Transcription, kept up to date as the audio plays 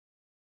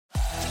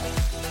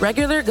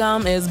Regular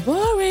gum is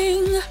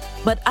boring,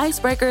 but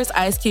Icebreaker's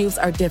ice cubes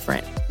are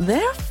different.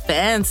 They're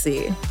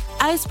fancy.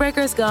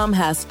 Icebreaker's gum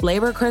has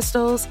flavor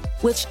crystals,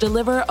 which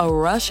deliver a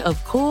rush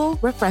of cool,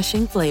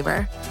 refreshing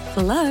flavor.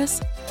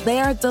 Plus, they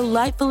are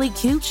delightfully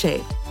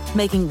cube-shaped,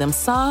 making them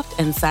soft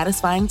and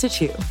satisfying to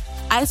chew.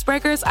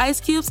 Icebreaker's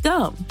Ice Cubes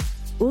Gum.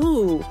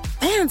 Ooh,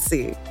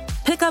 fancy.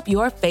 Pick up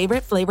your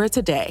favorite flavor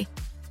today.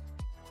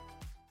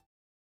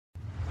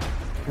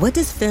 What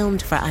does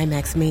filmed for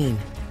IMAX mean?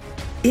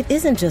 It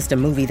isn't just a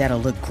movie that'll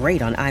look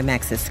great on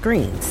IMAX's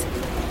screens.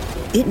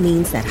 It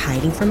means that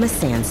hiding from a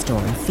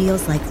sandstorm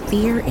feels like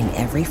fear in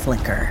every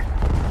flicker.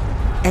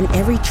 And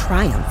every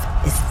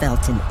triumph is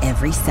felt in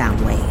every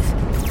sound wave.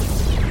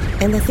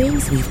 And the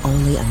things we've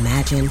only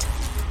imagined,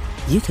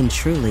 you can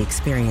truly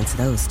experience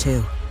those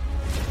too.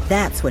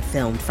 That's what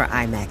filmed for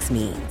IMAX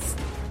means.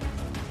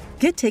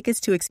 Get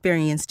tickets to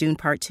experience Dune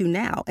Part 2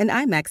 now and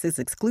IMAX's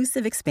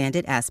exclusive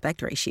expanded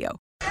aspect ratio.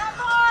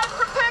 Everyone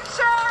for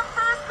picture!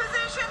 First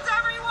positions,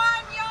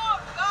 everyone! Yo,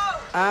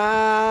 go!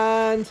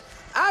 And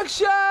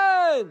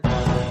action!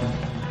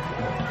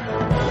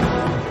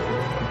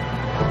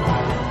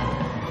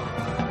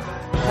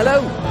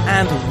 Hello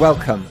and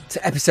welcome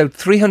to episode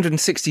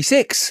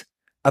 366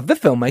 of the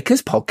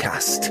Filmmakers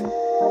Podcast.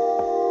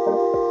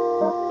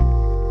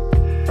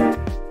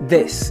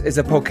 This is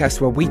a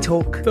podcast where we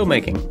talk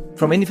filmmaking,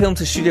 from indie film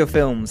to studio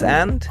films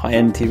and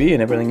high-end TV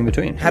and everything in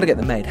between. how to get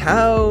them made,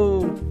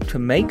 how to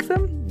make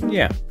them,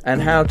 Yeah,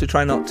 and how to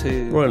try not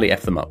to royally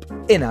F them up.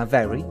 in our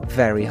very,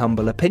 very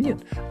humble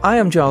opinion. I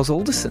am Giles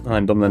Alderson.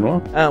 I'm Dom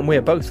Lenoir. We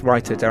are both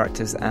writer,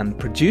 directors and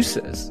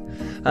producers.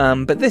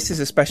 But this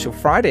is a special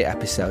Friday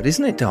episode,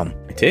 isn't it, Dom?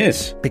 It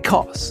is.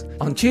 Because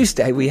on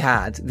Tuesday we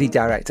had the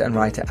director and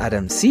writer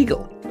Adam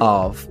Siegel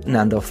of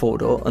Nandor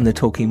Fodor and the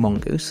Talking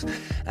Mongoose.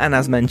 And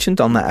as mentioned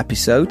on that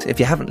episode, if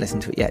you haven't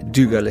listened to it yet,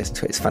 do go listen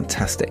to it. It's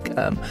fantastic.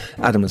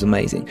 Adam was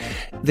amazing.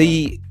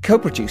 The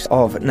co-producer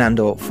of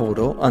Nandor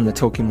Fodor and the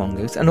Talking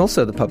Mongoose, and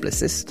also the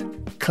publicist,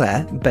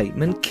 Claire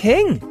Bateman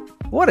King.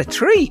 What a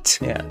treat!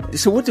 Yeah.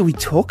 So what do we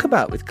talk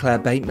about with Claire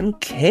Bateman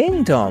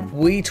King, Dom?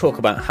 We talk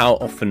about how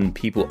often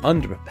people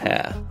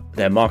underprepare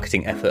their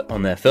marketing effort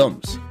on their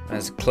films.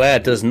 As Claire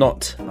does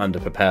not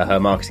underprepare her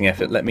marketing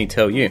effort, let me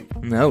tell you.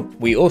 No.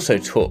 We also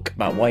talk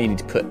about why you need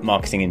to put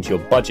marketing into your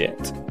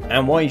budget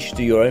and why you should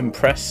do your own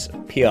press,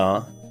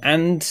 PR,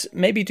 and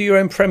maybe do your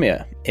own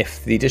premiere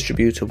if the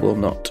distributor will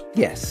not.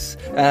 Yes.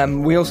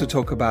 We also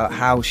talk about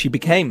how she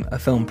became a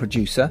film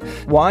producer,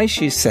 why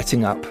she's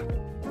setting up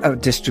a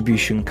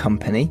distribution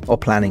company, or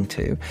planning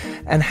to,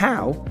 and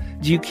how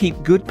do you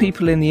keep good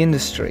people in the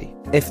industry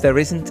if there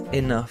isn't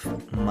enough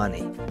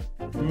money.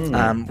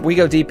 We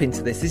go deep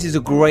into this. This is a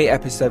great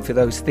episode for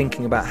those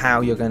thinking about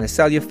how you're going to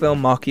sell your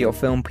film, market your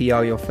film,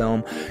 PR your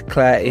film.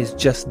 Claire is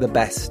just the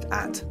best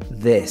at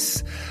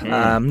this.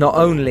 Not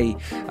only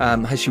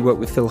has she worked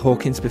with Phil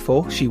Hawkins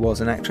before, she was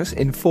an actress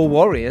in Four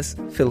Warriors,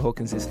 Phil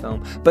Hawkins'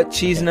 film, but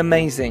she's an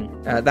amazing,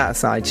 that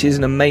aside, she's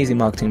an amazing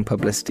marketing and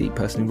publicity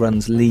person who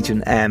runs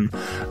Legion M,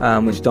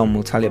 which Dom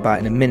will tell you about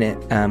in a minute.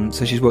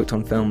 So she's worked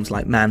on films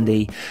like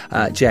Mandy,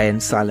 Jay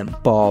and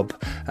Silent Bob.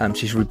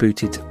 She's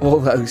rebooted all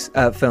those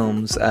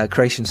films,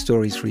 Creation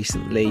Stories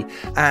recently,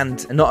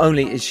 and not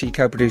only is she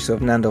co-producer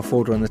of Nandor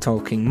Fodor and the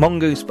Talking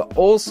Mongoose, but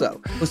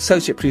also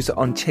associate producer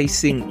on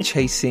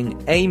Chasing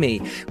Amy,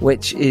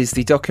 which is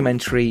the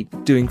documentary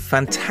doing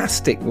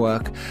fantastic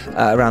work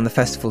around the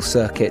festival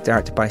circuit,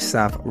 directed by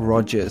Sav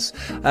Rogers.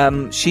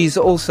 She's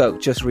also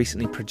just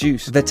recently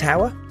produced The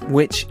Tower,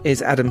 which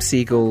is Adam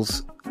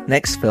Siegel's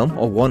next film,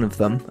 or one of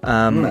them,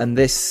 and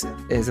this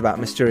is about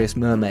a mysterious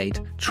mermaid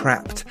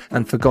trapped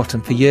and forgotten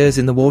for years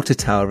in the water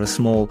tower of a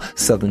small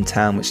southern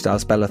town, which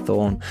stars Bella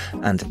Thorne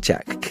and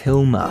Jack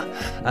Kilmer.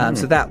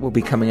 So that will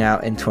be coming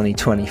out in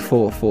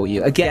 2024 for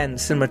you. Again,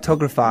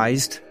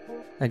 cinematographized,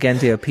 again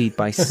DOP'd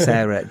by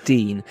Sarah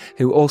Dean,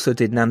 who also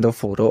did Nandor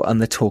Fodor and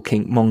the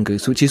Talking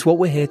Mongoose, which is what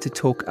we're here to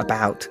talk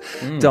about.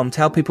 Dom,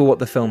 tell people what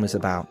the film is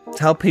about.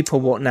 Tell people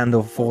what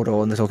Nandor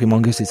Fodor and the Talking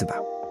Mongoose is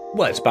about.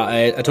 Well, it's about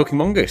a talking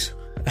mongoose.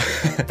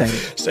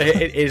 So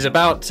it is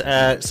about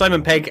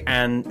Simon Pegg,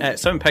 and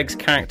Simon Pegg's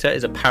character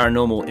is a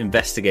paranormal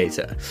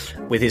investigator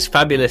with his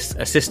fabulous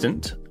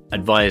assistant,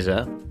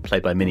 advisor,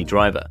 played by Minnie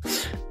Driver,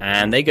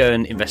 and they go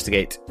and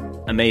investigate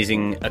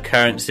amazing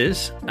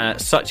occurrences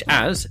such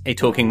as a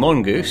talking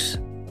mongoose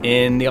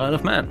in the Isle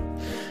of Man.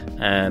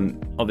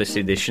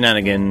 Obviously the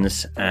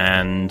shenanigans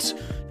and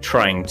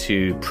trying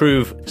to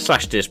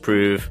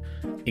prove/disprove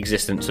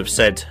existence of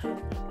said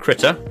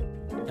critter,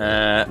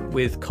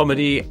 with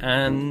comedy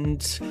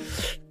and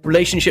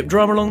relationship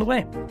drama along the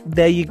way.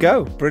 There you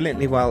go.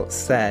 Brilliantly well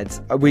said.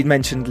 We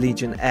mentioned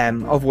Legion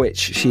M, of which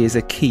she is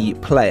a key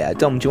player.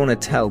 Dom, do you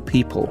want to tell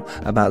people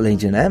about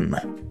Legion M?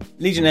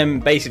 Legion M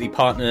basically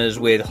partners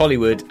with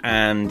Hollywood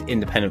and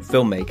independent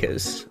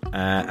filmmakers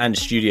and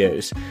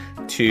studios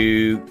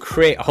to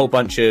create a whole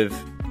bunch of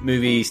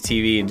movies,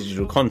 TV and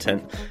digital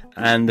content.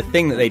 And the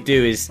thing that they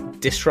do is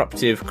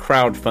disruptive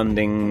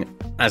crowdfunding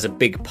as a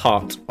big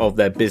part of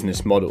their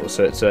business model.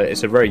 So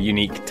it's a very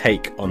unique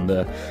take on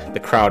the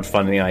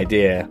crowdfunding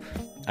idea.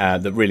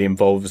 that really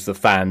involves the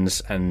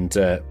fans and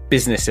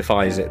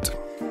businessifies it.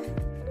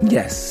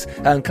 Yes,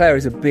 and Claire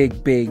is a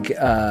big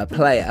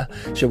player,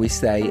 shall we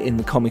say, in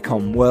the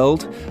Comic-Con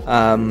world.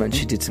 And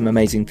she did some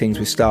amazing things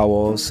with Star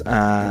Wars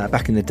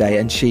back in the day.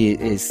 And she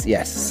is,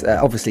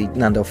 obviously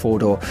Nandor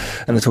Fodor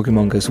and the Talking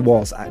Mongoose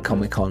was at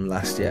Comic-Con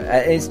last year.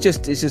 It's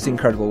just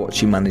incredible what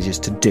she manages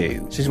to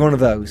do. She's one of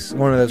those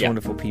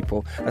wonderful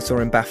people. I saw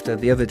her in BAFTA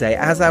the other day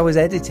as I was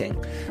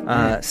editing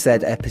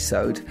said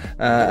episode,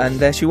 and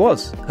there she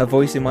was, her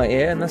voice in my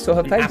ear, and I saw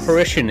her face.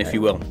 Apparition, if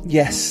you will.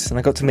 Yes, and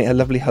I got to meet her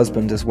lovely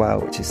husband as well,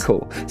 which is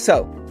cool.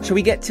 So, shall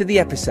we get to the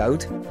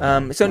episode?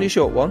 It's only a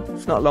short one.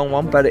 It's not a long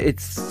one, but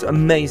it's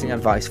amazing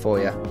advice for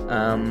you.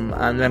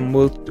 And then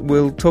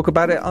we'll talk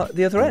about it at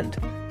the other end.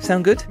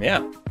 Sound good? Yeah.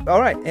 All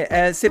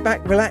right. Sit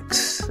back,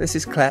 relax. This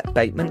is Claire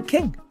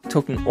Bateman-King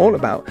talking all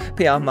about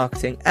PR,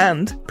 marketing,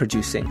 and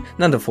producing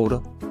Nandor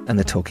Fodor and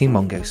the Talking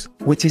Mongoose,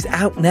 which is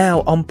out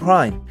now on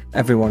Prime.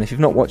 Everyone, if you've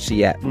not watched it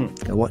yet,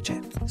 go watch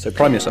it. So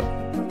prime yourself.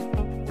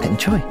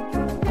 Enjoy.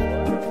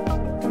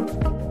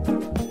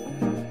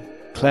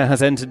 Claire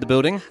has entered the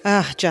building.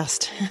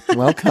 Just.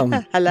 Welcome.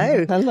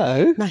 Hello.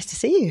 Hello. Nice to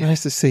see you.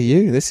 Nice to see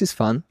you. This is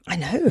fun. I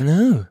know. I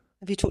know.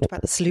 Have you talked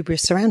about the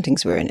salubrious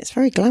surroundings we're in? It's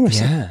very glamorous.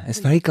 Yeah, it's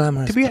very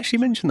glamorous. Did we actually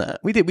mention that?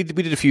 We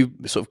did a few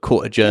sort of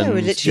court adjourned. Yeah,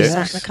 we literally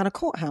jokes. sat in a kind of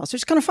courthouse, which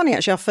is kind of funny,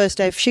 actually. Our first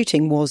day of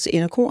shooting was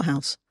in a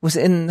courthouse. Was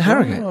it in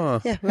Harrogate?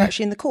 Oh. Yeah, we're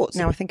actually in the courts.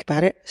 Now I think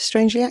about it,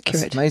 strangely accurate.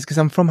 That's amazing, because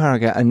I'm from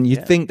Harrogate, and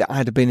you'd think that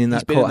I'd have been in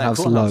that courthouse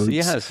loads. He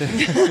has.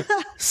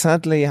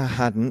 Sadly, I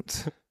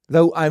hadn't.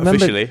 Though I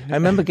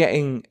remember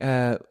getting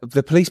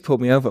the police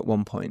pulled me over at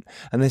one point,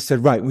 and they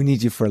said, "Right, we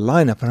need you for a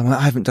lineup." And I'm like,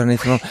 "I haven't done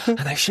anything wrong,"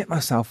 and I shit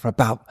myself for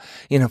about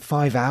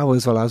 5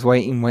 hours while I was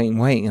waiting.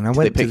 And I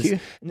went. Did they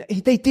pick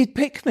you? They did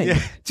pick me.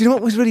 Yeah. Do you know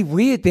what was really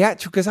weird?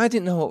 Because I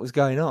didn't know what was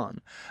going on.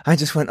 I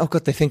just went, "Oh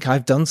God, they think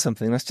I've done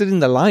something." And I stood in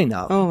the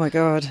lineup. Oh my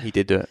God, he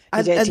did do it.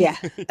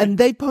 And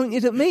they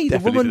pointed at me. The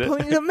woman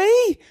pointed at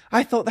me.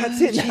 I thought, that's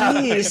it now.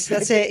 Jeez,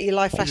 that's it. Your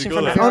life flashing in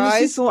front of your I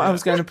honestly eyes. thought I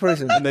was going to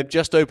prison. And they've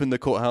just opened the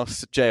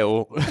courthouse jail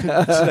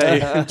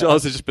today.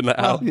 Giles has just been let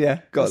out.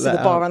 Yeah, got So let the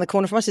out. bar around the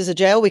corner from us is a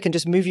jail. We can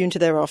just move you into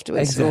there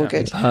afterwards. Exactly.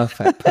 It's all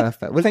good.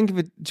 Perfect. Well, thank you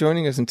for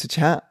joining us and to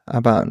chat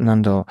about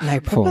Nandor. No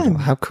problem. Fodor.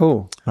 How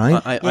cool,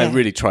 right? I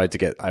really tried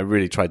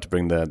to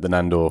bring the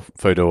Nandor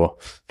Fodor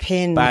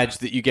Pin. badge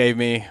that you gave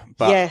me,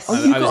 but Yes.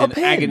 Oh, you I was got a in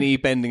pin. agony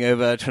bending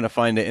over trying to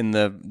find it in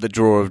the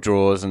drawer of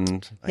drawers,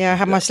 and Yeah, I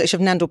have my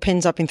selection of Nandor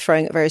pins I've been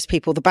throwing at various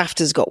people. The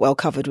BAFTAs got well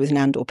covered with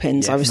Nandor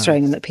pins. I was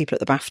throwing them at people at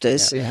the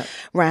BAFTAs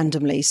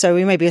randomly. So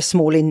we may be a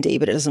small indie,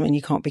 but it doesn't mean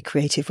you can't be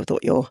creative with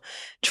what you're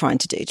trying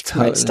to do to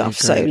promote Totally stuff.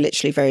 So agree.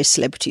 literally various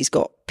celebrities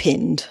got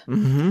pinned,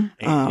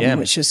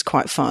 which was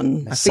quite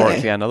fun.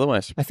 historically and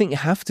otherwise. I think you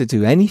have to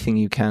do anything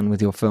you can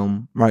with your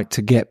film, right,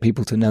 to get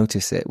people to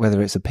notice it, whether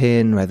it's a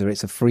pin, whether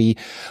it's a free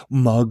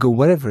mug or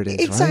whatever it is,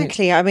 right?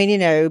 Exactly. I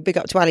mean, big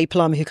up to Ali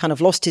Plum, who kind of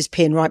lost his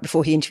pin right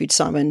before he interviewed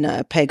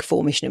Simon Pegg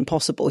for Mission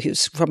Impossible. He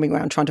was roaming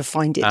around trying to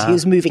find it. He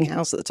was moving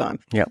house at the time.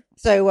 Yeah.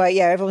 So,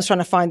 everyone was trying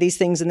to find these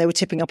things and they were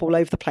tipping up all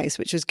over the place,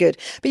 which was good.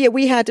 But yeah,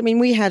 we had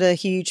a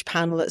huge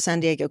panel at San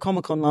Diego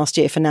Comic-Con last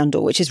year for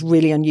Nandor, which is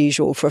really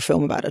unusual for a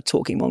film about a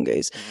talking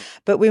mongoose.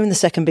 But we were in the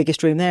second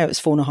biggest room there. It was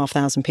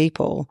 4,500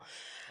 people.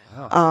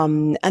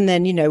 And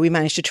then, we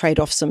managed to trade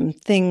off some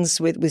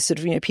things with sort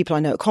of, people I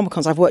know at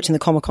Comic-Cons. I've worked in the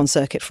Comic-Con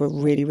circuit for a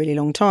really, really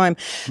long time.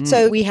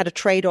 So we had a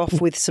trade-off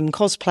with some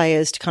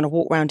cosplayers to kind of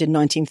walk around in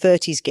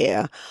 1930s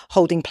gear,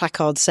 holding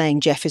placards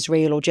saying Jeff is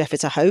real or Jeff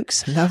is a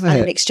hoax. Love And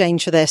it. in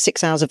exchange for their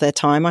 6 hours of their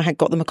time, I had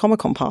got them a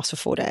Comic-Con pass for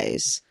 4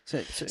 days.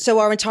 So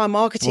our entire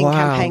marketing Wow.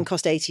 campaign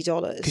cost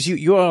 $80. Because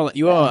you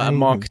are a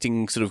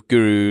marketing sort of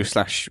guru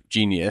 /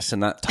 genius,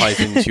 and that ties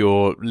into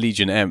your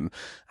Legion M.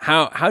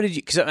 How did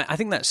you? Because I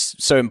think that's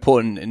so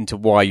important into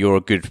why you're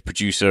a good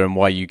producer and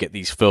why you get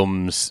these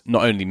films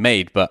not only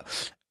made but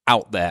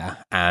out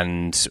there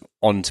and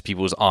onto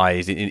people's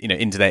eyes,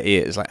 into their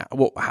ears. Like,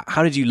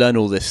 how did you learn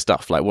all this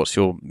stuff? Like, what's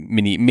your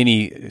mini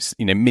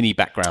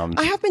background?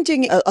 I have been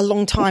doing it a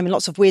long time in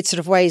lots of weird sort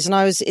of ways. And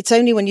it's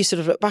only when you sort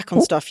of look back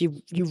on stuff,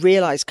 you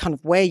realize kind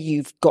of where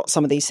you've got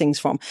some of these things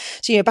from.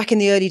 So, back in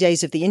the early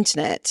days of the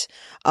internet,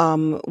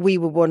 we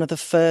were one of the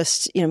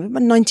first,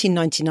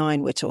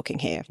 1999, we're talking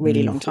here,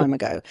 really long time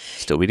ago.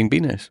 Still reading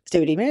Beanos.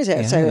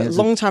 So a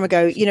long time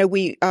ago,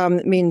 we,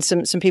 me and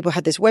some people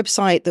had this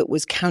website that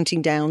was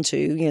counting down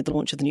to, the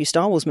launch of the new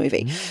Star Wars movie.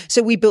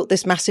 So we built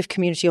this massive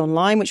community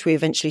online, which we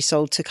eventually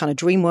sold to kind of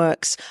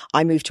DreamWorks.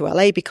 I moved to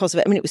LA because of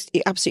it. I mean, it was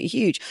absolutely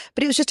huge,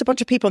 but it was just a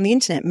bunch of people on the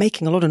internet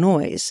making a lot of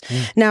noise.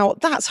 Now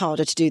that's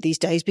harder to do these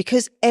days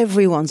because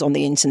everyone's on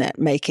the internet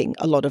making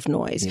a lot of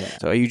noise.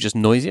 So are you just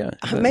noisier?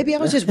 Maybe we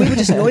were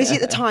just noisy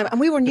at the time, and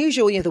we were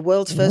unusual. The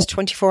world's first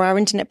 24-hour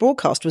internet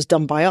broadcast was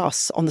done by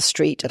us on the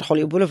street at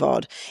Hollywood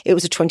Boulevard. It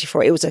was a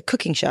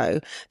cooking show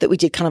that we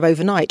did kind of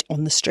overnight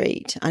on the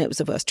street, and it was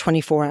the first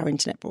 24-hour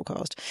internet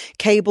broadcast.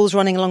 Cables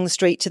running along the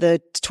street to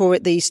the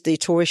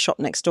tourist shop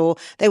next door.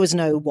 There was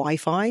no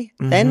Wi-Fi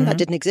then; that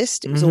didn't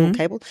exist. It was all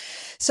cable.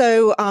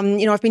 So,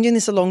 I've been doing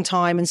this a long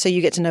time, and so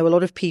you get to know a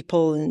lot of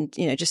people, and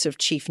just sort of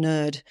chief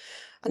nerd.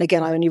 And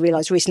again, I only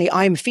realised recently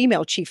I'm a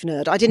female chief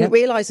nerd. I didn't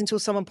realise until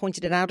someone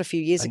pointed it out a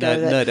few years ago.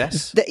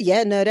 Nerdess.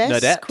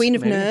 Nerdess, Queen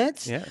of maybe.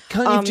 Nerds. Yeah.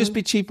 Can't you just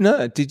be chief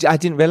nerd? I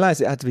didn't realise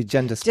it had to be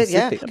gender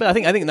specific. Yeah, but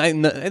I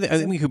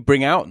think we could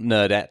bring out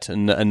Nerdette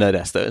and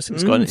Nerdess. Though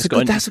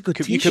That's a good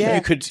t-shirt.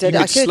 You could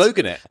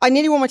slogan it. I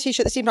nearly wore my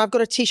t-shirt this evening. I've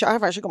got a t-shirt.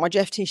 I've actually got my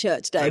Jeff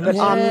t-shirt today. But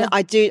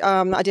I do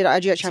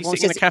actually have one.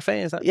 Sitting in a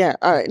cafe, is that? Yeah.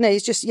 No,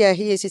 he's just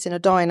he is. He's in a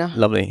diner.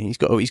 Lovely. He's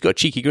got a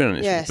cheeky grin on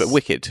his face, but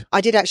wicked.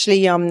 I did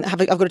actually I've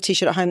got a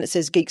t-shirt at home that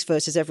says Geeks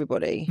versus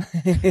Everybody,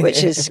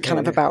 which is kind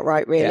of about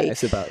right, really. Yeah,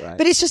 it's about right.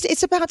 But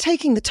it's about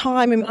taking the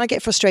time. I mean, I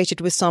get frustrated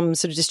with some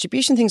sort of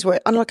distribution things where,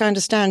 unlike I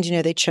understand,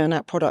 they churn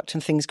out product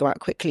and things go out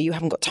quickly. You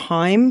haven't got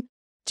time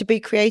to be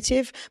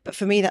creative. But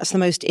for me, that's the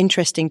most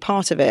interesting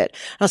part of it.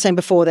 I was saying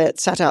before that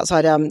sat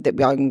outside,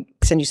 that I can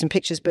send you some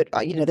pictures, but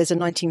there's a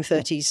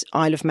 1930s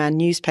Isle of Man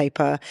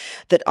newspaper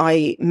that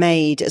I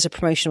made as a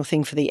promotional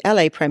thing for the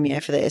LA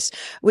premiere for this,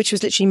 which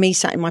was literally me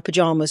sat in my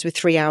pajamas with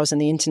 3 hours on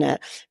the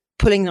internet,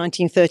 pulling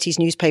 1930s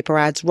newspaper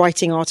ads,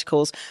 writing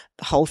articles.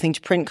 The whole thing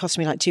to print cost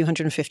me like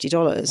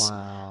 $250.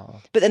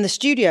 Wow. But then the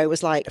studio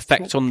was like...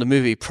 Effect on the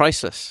movie,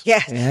 priceless.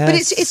 Yeah. Yes.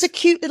 But it's a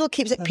cute little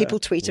keep. People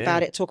tweet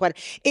about it, talk about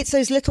it. It's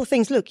those little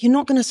things. Look, you're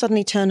not going to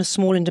suddenly turn a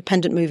small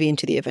independent movie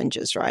into the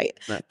Avengers, right?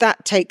 No.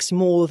 That takes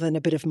more than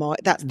a bit of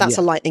that's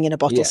a lightning in a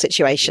bottle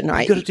situation,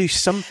 right? You've got to do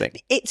something.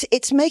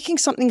 It's making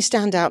something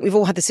stand out. We've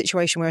all had the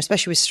situation where,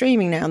 especially with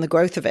streaming now and the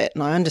growth of it,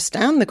 and I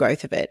understand the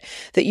growth of it,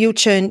 that you'll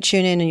tune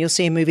in and you'll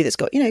see a movie that's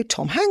got,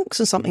 Tom Hanks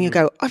and something, you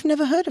go, I've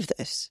never heard of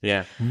this.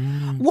 Yeah.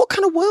 What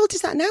kind of world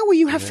is that now where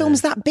you have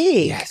films that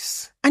big?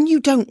 Yes. And you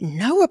don't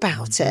know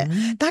about it?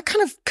 That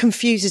kind of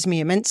confuses me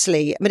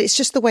immensely. But it's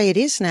just the way it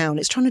is now. And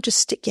it's trying to just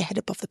stick your head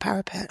above the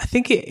parapet. I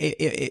think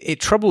it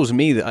troubles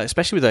me, that,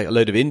 especially with a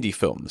load of indie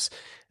films,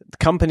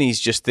 companies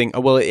just think,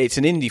 oh, well, it's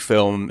an indie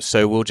film,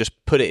 so we'll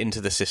just put it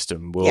into the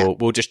system.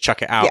 We'll just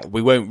chuck it out. Yeah.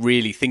 We won't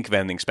really think of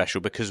anything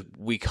special because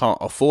we can't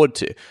afford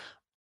to.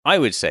 I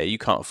would say you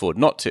can't afford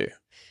not to.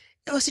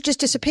 Else it just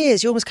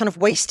disappears. You're almost kind of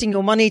wasting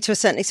your money to a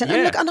certain extent.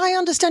 Yeah. And I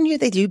understand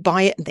they do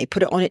buy it and they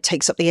put it on, it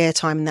takes up the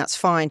airtime and that's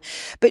fine.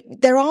 But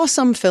there are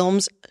some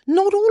films,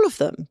 not all of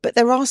them, but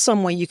there are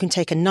some where you can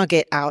take a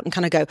nugget out and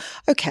kind of go,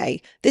 okay,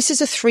 this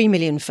is a 3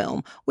 million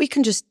film. We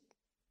can just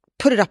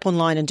put it up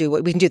online and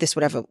we can do this,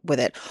 whatever with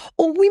it.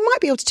 Or we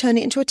might be able to turn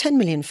it into a 10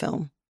 million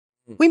film.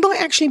 We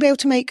might actually be able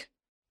to make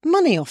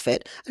money off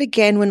it. And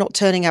again, we're not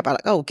turning out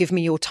like, oh, give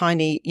me your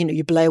tiny,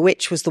 your Blair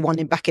Witch was the one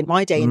back in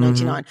my day in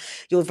 99,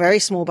 your very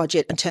small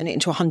budget and turn it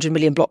into a 100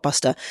 million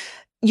blockbuster.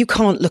 You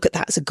can't look at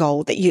that as a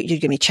goal that you're going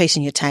to be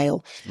chasing your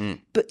tail.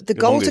 But the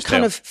goal to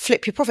kind of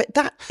flip your profit,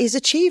 that is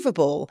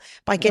achievable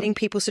by getting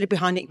people sort of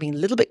behind it, being a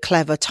little bit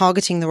clever,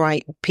 targeting the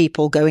right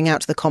people, going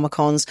out to the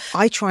Comic-Cons.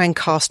 I try and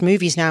cast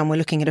movies now, and we're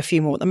looking at a few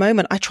more at the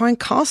moment. I try and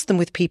cast them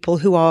with people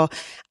who are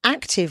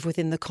active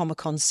within the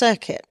Comic-Con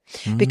circuit,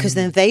 because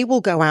then they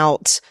will go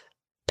out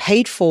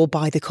paid for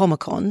by the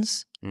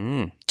Comic-Cons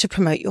to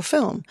promote your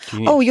film.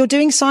 Oh, you're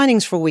doing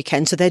signings for a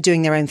weekend, so they're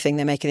doing their own thing,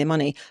 they're making their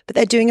money, but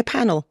they're doing a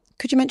panel.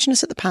 Could you mention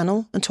us at the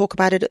panel and talk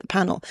about it at the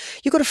panel?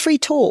 You've got a free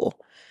tour.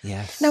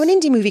 Yes. Now, an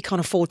indie movie can't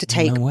afford to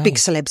take big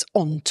celebs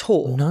on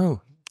tour.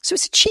 No. So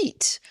it's a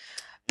cheat.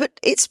 But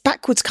it's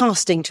backwards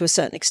casting to a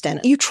certain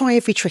extent. You try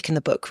every trick in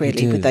the book,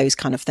 really, with those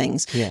kind of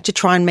things to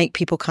try and make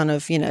people kind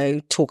of,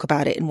 talk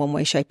about it in one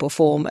way, shape or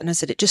form. And I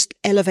said, it just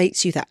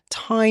elevates you that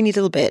tiny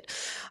little bit.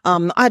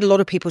 I had a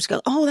lot of people to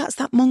go, oh, that's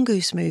that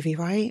Mongoose movie,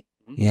 right?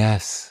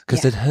 Yes,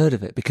 because they'd heard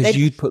of it, because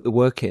you'd put the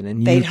work in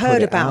and they'd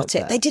heard about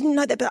it. They didn't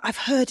know that, but I've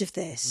heard of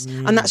this.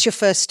 And that's your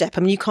first step.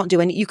 I mean, you can't do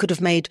any, you could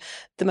have made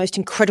the most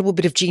incredible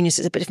bit of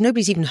genius, but if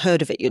nobody's even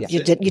heard of it,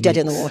 you're dead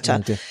in the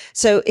water.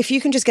 So if you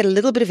can just get a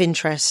little bit of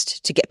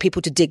interest to get people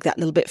to dig that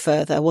little bit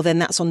further, well, then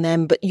that's on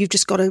them, but you've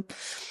just got to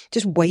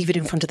just wave it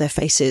in front of their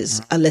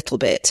faces a little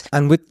bit.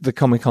 And with the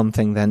Comic-Con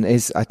thing then,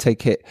 I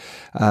take it,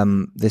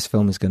 this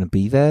film is going to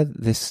be there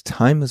this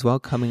time as well,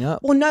 coming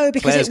up? Well, no,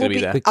 because Claire's it will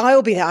be there.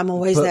 I'll be there. I'm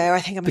always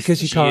there. I think I'm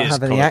because you can't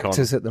have any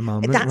actors at the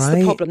moment, That's right?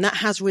 the problem. That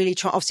has really,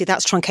 obviously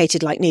that's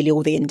truncated like nearly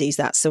all the indies.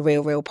 That's the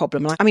real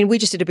problem. I mean, we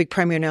just did a big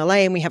premiere in LA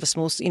and we have a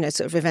small, sort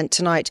of event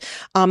tonight.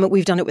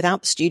 We've done it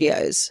without the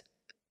studios.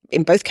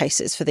 In both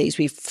cases for these,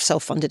 we've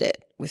self-funded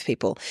it with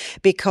people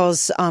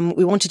because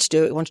we wanted to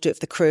do it. We wanted to do it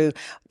for the crew.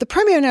 The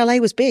premiere in LA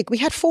was big. We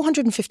had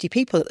 450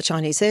 people at the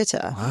Chinese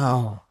Theatre.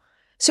 Wow.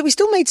 So we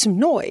still made some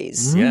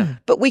noise,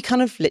 but we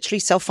kind of literally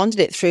self-funded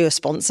it through a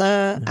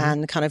sponsor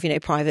and kind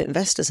of, private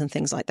investors and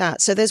things like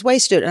that. So there's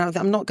ways to do it. And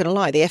I'm not going to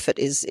lie, the effort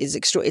is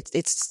extra.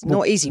 It's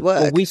not easy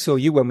work. Well, we saw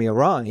you when we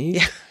arrived.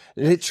 Yeah.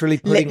 Literally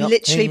putting up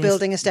things,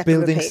 building a step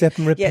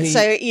and repeat. Yeah,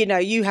 so,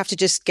 you have to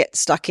just get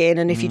stuck in.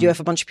 And if you do have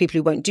a bunch of people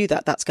who won't do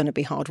that, that's going to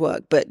be hard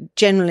work. But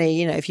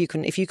generally, if you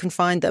can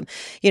find them,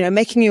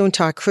 making your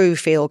entire crew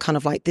feel kind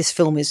of like this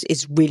film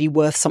is really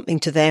worth something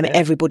to them. Yeah.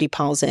 Everybody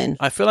piles in.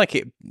 I feel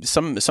like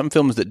some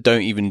films that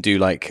don't even do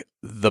like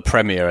the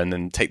premiere and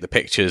then take the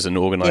pictures and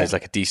organise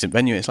like a decent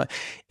venue. It's like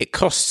it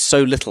costs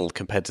so little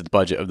compared to the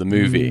budget of the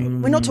movie.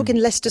 We're not talking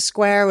Leicester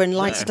Square and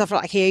lights and stuff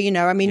like here.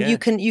 I mean, you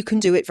can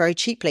do it very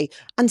cheaply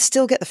and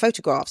still get the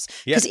photographs.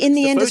 Because in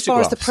the end, as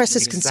far as the press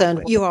is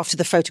concerned, you're after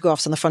the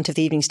photographs on the front of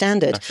the Evening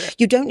Standard.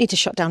 You don't need to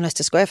shut down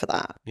Leicester Square for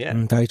that. Yeah,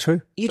 very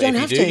true. You don't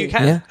have to. You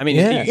can. Yeah. I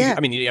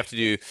mean, you have to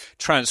do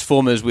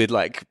Transformers with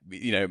like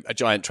a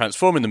giant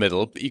transformer in the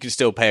middle, but you can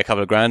still pay a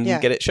couple of grand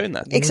and get it shown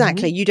that.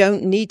 Exactly. You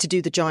don't need to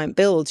do the giant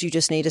builds. You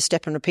just need a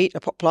step and repeat,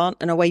 a pot plant,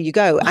 and away you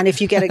go. And if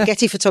you get a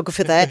Getty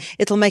photographer there,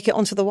 it'll make it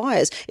onto the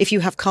wires. If you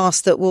have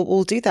casts that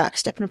will do that,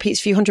 step and repeat's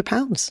a few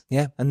 £100s.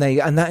 Yeah, and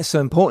that is so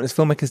important as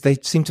filmmakers. They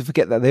seem to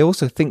forget that. They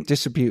also think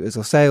distributors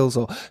or sales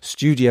or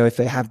studio, if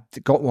they have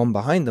got one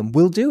behind them,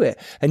 will do it.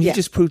 And you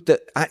just proved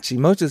that actually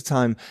most of the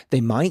time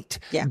they might.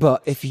 Yeah.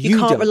 But if you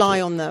can't don't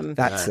rely on them.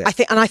 That's it.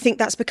 I think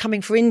that's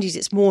becoming for indies.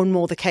 It's more and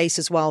more the case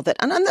as well. That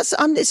and that's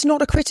it's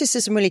not a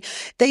criticism really.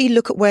 They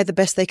look at where the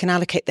best they can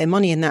allocate their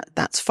money, and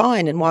that's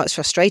fine. And while it's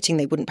frustrating,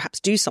 they wouldn't perhaps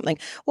do something.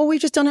 Well,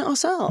 we've just done it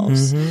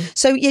ourselves.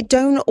 So you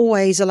don't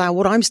always allow.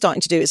 What I'm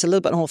starting to do is a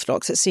little bit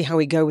unorthodox. Let's see how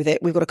we go with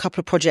it. We've got a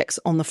couple of projects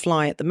on the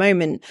fly at the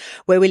moment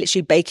where we're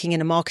literally baking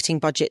in a marketing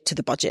budget to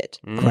the budget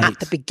at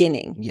the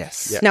beginning.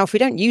 Yes. Yeah. Now, if we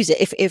don't use it,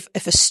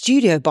 if a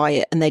studio buy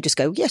it and they just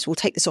go, yes, we'll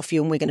take this off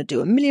you and we're going to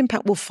do £1 million,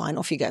 well, fine,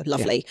 off you go.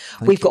 Lovely.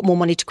 Yeah, we've got more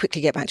money to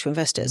quickly get back to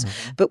investors.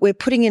 But we're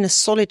putting in a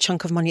solid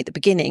chunk of money at the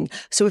beginning.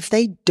 So if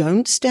they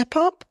don't step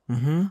up,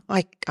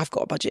 I've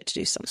got a budget to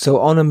do something. So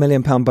on £1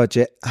 million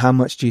budget, how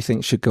much do you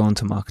think should go on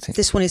to marketing?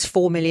 This one is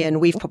 4 million.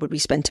 We've probably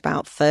spent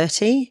about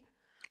 30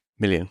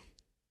 million.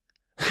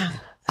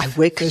 I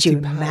would. Could you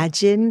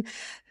imagine?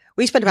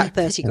 We spent about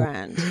 30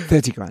 grand.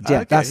 30 grand.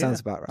 Yeah, that sounds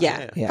about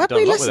right. Yeah.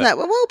 Probably less than that.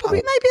 Well, probably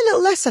maybe a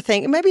little less, I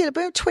think. Maybe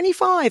about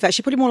 25,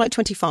 actually. Probably more like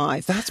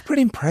 25. That's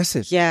pretty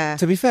impressive. Yeah.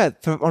 To be fair,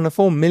 on a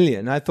 4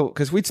 million, I thought,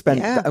 because we spent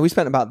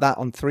about that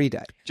on 3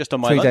 day. Just on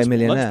my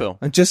lunch bill.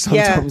 And just on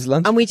Tom's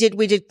lunch. And we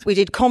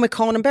did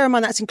Comic-Con, and bear in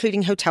mind that's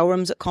including hotel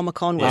rooms at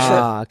Comic-Con, which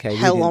are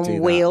hell on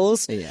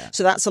wheels. Yeah.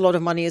 So that's a lot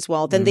of money as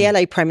well. Then the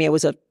LA premiere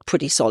was a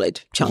pretty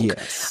solid chunk.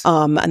 Yes.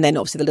 And then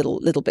obviously the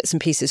little bits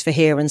and pieces for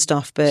here and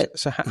stuff. But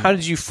so how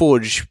did you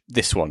forge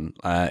this one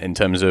in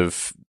terms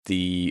of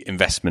the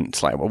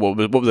investment? Like,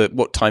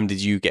 what time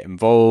did you get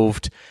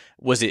involved?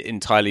 Was it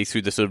entirely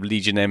through the sort of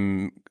Legion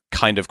M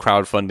kind of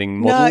crowdfunding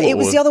model? No, it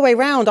was the other way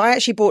around. I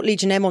actually brought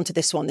Legion M onto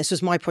this one. This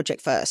was my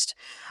project first.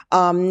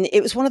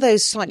 It was one of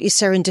those slightly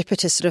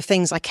serendipitous sort of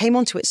things. I came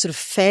onto it sort of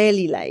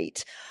fairly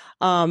late.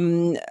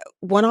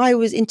 When I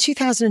was in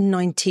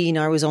 2019,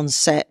 I was on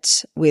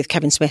set with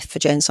Kevin Smith for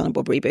Jay and Silent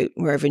Bob Reboot.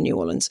 We're over in New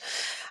Orleans.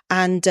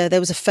 And there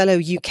was a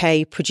fellow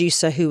UK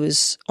producer who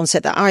was on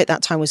set that I, at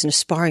that time, was an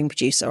aspiring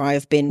producer. I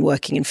have been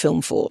working in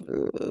film for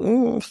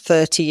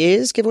 30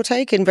 years, give or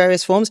take, in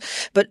various forms,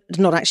 but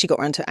not actually got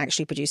around to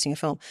actually producing a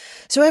film.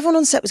 So everyone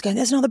on set was going,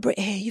 there's another Brit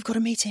here. You've got to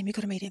meet him. You've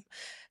got to meet him.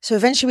 So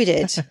eventually we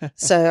did.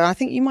 So I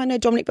think you might know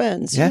Dominic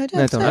Burns. Yeah,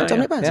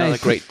 Dominic Burns. Another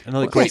great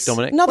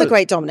Dominic. Another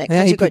great Dominic.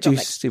 Yeah, he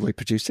produced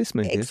this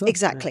movie as well.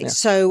 Exactly. Yeah.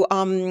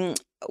 So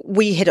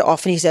we hit it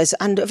off, and he says,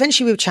 and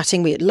eventually we were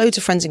chatting. We had loads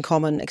of friends in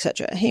common,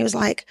 etc. And he was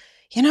like,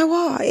 you know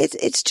what?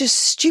 It's just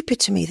stupid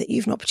to me that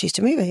you've not produced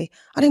a movie.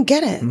 I don't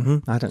get it.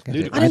 I don't get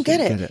it. I don't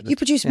get it. You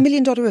produce $1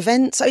 million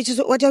events. I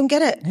don't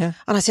get it. Yeah.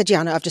 And I said,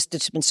 yeah, no, I've just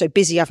been so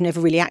busy. I've never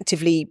really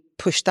actively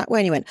pushed that way.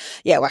 And he went,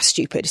 yeah, well, that's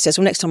stupid. He says,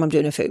 well, next time I'm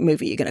doing a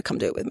movie, you're going to come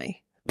do it with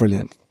me.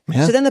 Brilliant.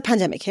 Yeah. So then the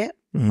pandemic hit,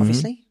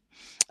 obviously.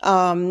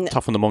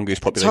 Tough on the mongoose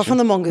population. Tough on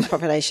the mongoose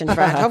population,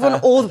 Brad. Tough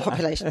on all the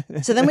population.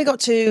 So then we got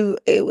to,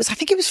 I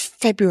think it was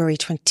February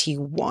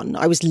 21.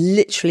 I was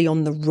literally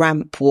on the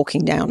ramp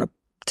walking down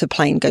to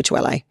plane, go to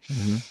LA.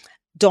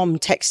 Dom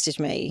texted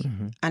me,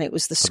 and it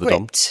was the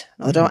script.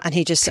 And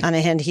he just,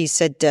 and he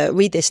said,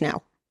 read this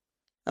now.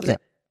 That was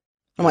it.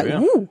 I'm like,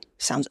 ooh,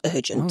 sounds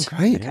urgent. Oh,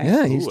 great. Okay.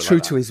 Yeah, he's true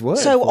to his word.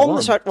 So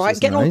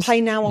getting on the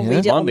plane now, I'll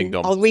read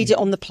it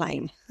on the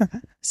plane.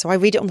 So I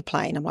read it on the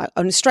plane. I'm like,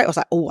 and straight I was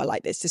like, oh, I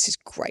like this. This is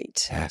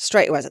great. Yeah.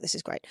 Straight away I was like, this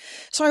is great.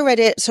 So I read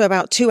it. So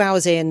about 2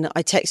 hours in,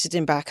 I texted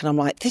him back and I'm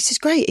like, this is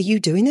great. Are you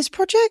doing this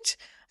project?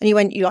 And he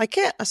went, you like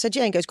it? I said,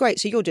 yeah. And he goes, great.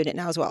 So you're doing it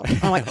now as well.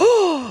 I'm like,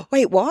 oh,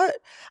 wait, what?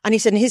 And he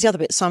said, and here's the other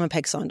bit. Simon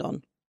Pegg signed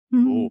on.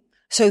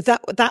 So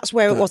that's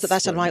where it was at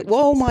that time. I'm like,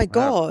 whoa, my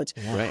God.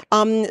 Wow.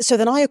 Right. So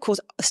then I, of course,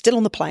 still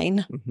on the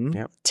plane,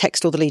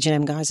 text all the Legion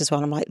M guys as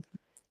well. I'm like,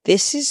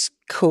 this is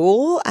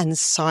cool. And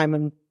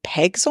Simon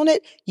Pegg's on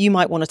it. You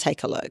might want to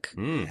take a look.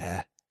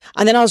 Yeah.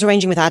 And then I was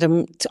arranging with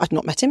Adam. I'd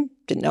not met him,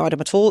 didn't know Adam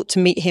at all, to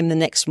meet him the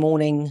next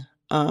morning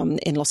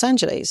in Los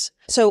Angeles.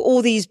 So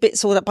all these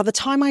bits, all that. By the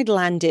time I'd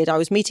landed, I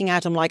was meeting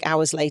Adam like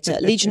hours later.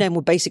 Legion M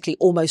were basically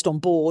almost on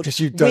board. Because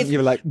you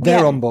were like,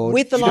 they're on board.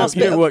 With the last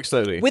bit, work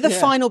slowly. With a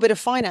final bit of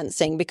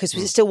financing, because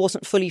it still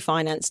wasn't fully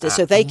financed.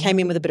 So they came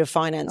in with a bit of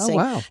financing.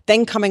 Oh, wow.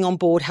 Then coming on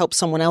board helped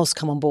someone else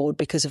come on board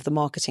because of the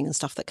marketing and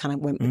stuff that kind of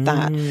went with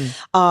that.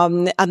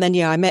 And then,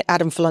 I met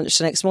Adam for lunch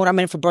the next morning. I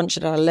met him for brunch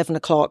at 11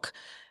 o'clock.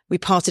 We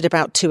parted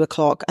about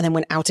 2:00 and then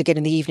went out again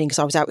in the evening because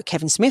I was out with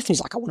Kevin Smith. And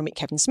he's like, I want to meet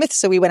Kevin Smith.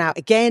 So we went out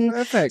again.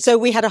 Perfect. So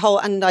we had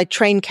and I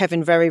trained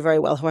Kevin very, very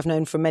well, who I've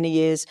known for many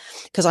years,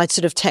 because I'd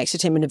sort of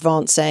texted him in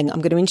advance saying,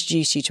 I'm going to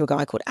introduce you to a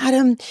guy called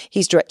Adam.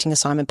 He's directing a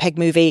Simon Pegg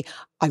movie.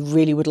 I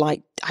really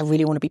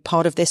want to be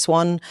part of this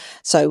one.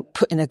 So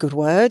put in a good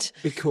word.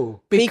 Be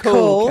cool. Be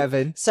cool,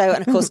 Kevin. So,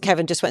 and of course,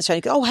 Kevin just went straight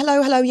and goes, oh,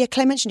 hello. Yeah,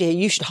 Claire mentioned you.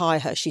 You should hire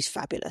her. She's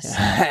fabulous.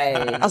 Hey.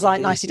 I was like,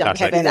 nicely done,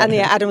 Kevin. And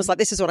yeah, Adam was like,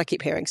 this is what I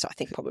keep hearing. So I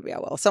think probably I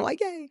will. So I'm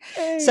like, yay.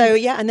 Hey. So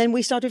yeah, and then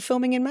we started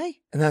filming in May.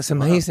 And that's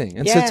amazing.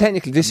 And so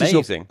technically this is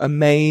your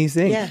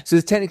amazing. Yeah.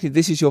 So technically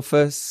this is your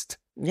first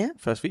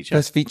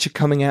First feature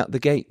coming out the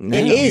gate.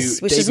 It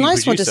is, which is a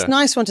nice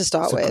one to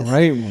start with. A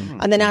great one.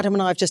 And then Adam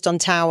and I have just done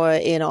Tower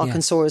in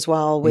Arkansas as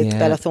well with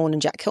Bella Thorne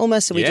and Jack Kilmer.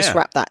 So we just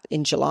wrapped that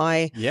in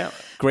July. Yeah.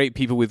 Great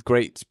people with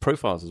great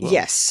profiles as well.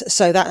 Yes.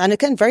 So that, and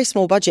again, very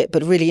small budget,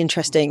 but really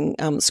interesting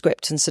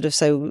script. And sort of,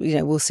 so,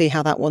 we'll see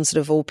how that one sort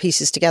of all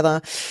pieces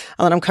together.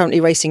 And then I'm currently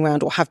racing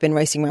around, or have been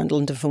racing around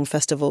London Film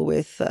Festival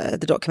with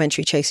the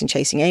documentary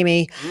Chasing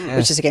Amy,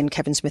 which is again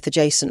Kevin Smith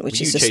adjacent, which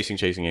is just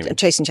Chasing Amy.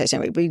 Chasing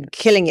Amy. We're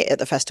killing it at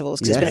the festivals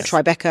because it's been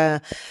at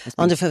Tribeca,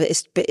 London Film.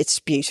 It's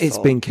beautiful. It's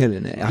been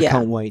killing it. I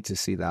can't wait to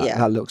see that.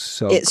 That looks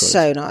so It's good.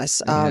 so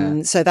nice.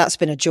 So that's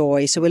been a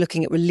joy. So we're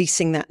looking at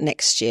releasing that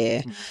next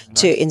year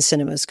in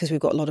cinemas, because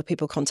we've got a lot of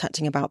people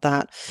contacting about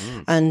that.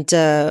 And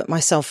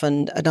myself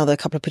and another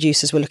couple of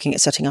producers were looking at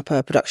setting up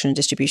a production and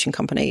distribution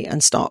company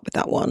and start with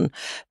that one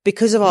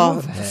because of our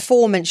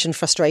aforementioned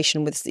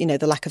frustration with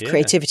the lack of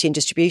creativity and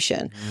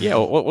distribution. Yeah,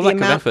 or lack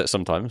of effort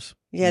sometimes.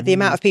 Yeah, the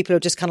amount of people who are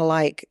just kind of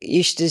like,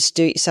 you should just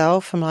do it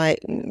yourself. I'm like,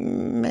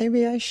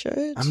 maybe I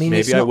should. I mean,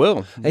 maybe I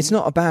will. It's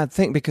not a bad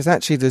thing, because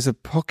actually there's a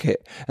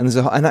pocket, and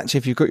actually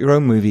if you've got your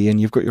own movie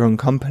and you've got your own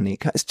company,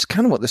 it's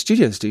kind of what the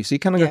studios do. So you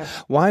kind of go,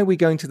 why are we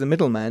going to the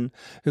middlemen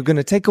who are going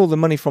to take all the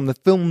money from the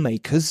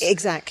filmmakers?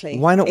 Exactly.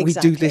 Why not we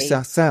do this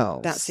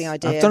ourselves? That's the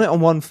idea. I've done it on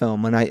one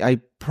film, and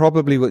I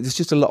probably it's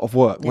just a lot of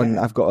work when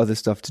I've got other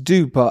stuff to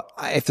do, but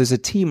if there's a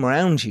team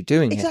around you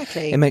doing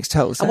it makes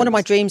total sense. And one of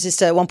my dreams is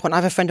to, at one point, I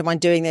have a friend of mine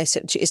doing this,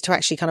 is to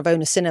actually kind of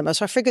own a cinema.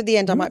 So I figured at the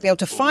end I might be able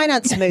to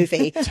finance a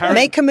movie,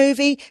 make a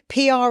movie,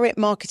 PR it,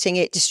 marketing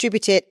it,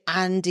 distribute it,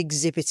 and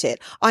exhibit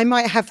it. I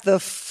might have the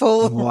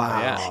full... Wow.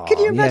 Yeah. Can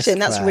you imagine?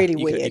 Yes, that's really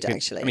weird,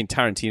 actually. I mean,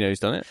 Tarantino's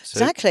done it. So,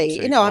 exactly.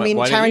 So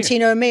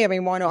Tarantino and me,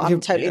 why not?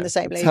 I'm totally in the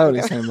same league.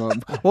 Totally same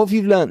league. What have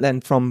you learnt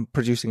then from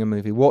producing a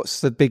movie?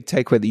 What's the big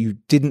takeaway that you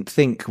didn't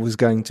think was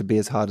going to be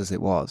as hard as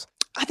it was?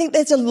 I think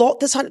there's a lot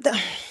that's hard.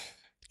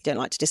 Don't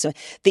like to disagree.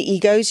 The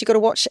egos you got to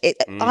watch.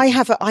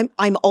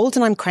 I'm old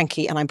and I'm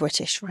cranky and I'm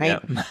British, right?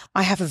 Yeah.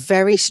 I have a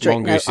very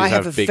strict.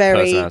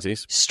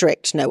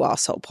 Strict no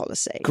arsehole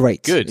policy.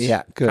 Great, good,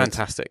 good,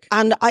 fantastic.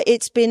 And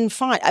it's been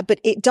fine, but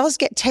it does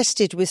get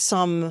tested with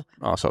some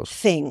arseholes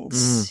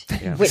things,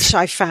 which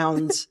I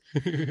found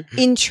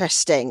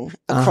interesting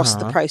across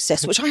the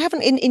process, which I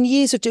haven't in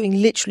years of doing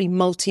literally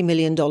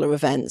multi-million-dollar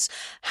events,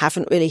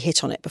 haven't really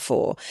hit on it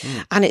before.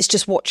 And it's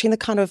just watching the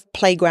kind of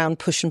playground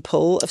push and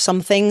pull of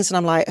some things, and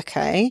I'm like,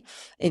 okay,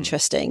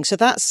 interesting. So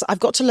I've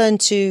got to learn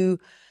to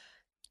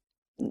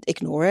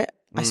ignore it,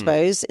 I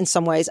suppose, in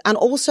some ways. And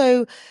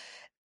also,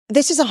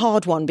 this is a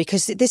hard one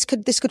because this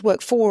could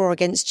work for or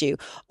against you.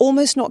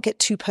 Almost not get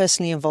too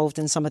personally involved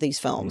in some of these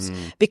films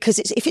because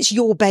if it's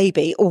your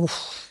baby,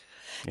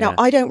 Now,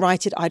 I don't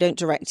write it, I don't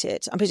direct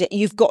it.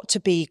 You've got to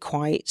be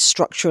quite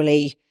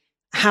structurally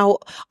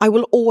I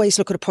will always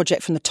look at a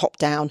project from the top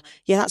down.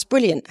 Yeah, that's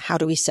brilliant. How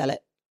do we sell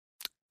it?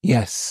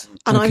 Yes.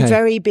 And I'm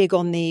very big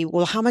on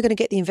how am I going to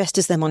get the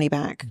investors their money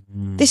back?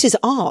 This is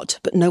art,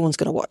 but no one's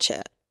going to watch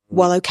it.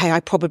 Well, okay, I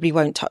probably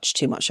won't touch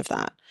too much of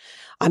that.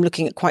 I'm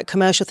looking at quite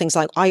commercial things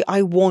like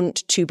I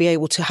want to be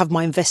able to have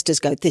my investors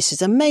go, this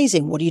is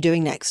amazing. What are you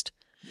doing next?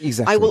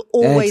 Exactly. I will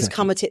always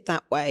come at it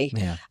that way,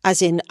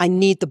 as in I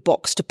need the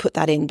box to put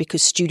that in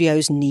because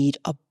studios need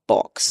a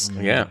box.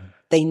 Yeah.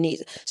 They need,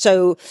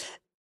 so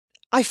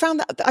I found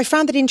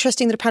that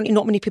interesting that apparently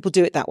not many people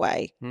do it that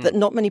way, that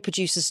not many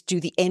producers do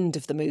the end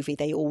of the movie.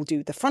 They all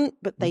do the front,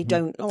 but they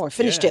don't, I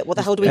finished it. What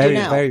the hell do we do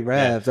now? Very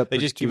rare. They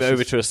just give it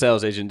over to a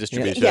sales agent,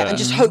 distributor. Yeah, and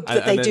just hope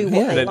that they do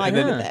what they like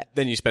with it.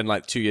 Then you spend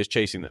like 2 years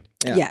chasing them.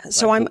 Yeah.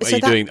 So are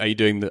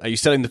you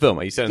selling the film?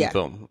 Are you selling the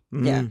film?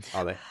 Yeah.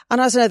 Are they? And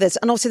as I know, there's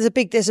a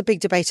big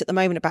debate at the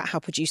moment about how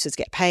producers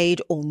get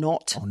paid or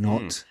not.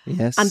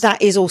 Yes. And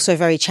that is also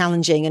very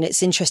challenging. And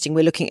it's interesting.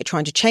 We're looking at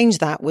trying to change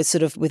that with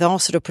our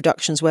sort of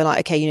productions where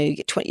like, okay, you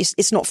get 20,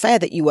 it's not fair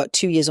that you work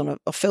 2 years on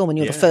a film and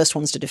you're the first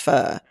ones to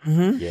defer.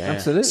 Yeah,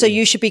 absolutely. So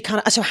you should be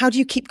so how do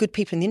you keep good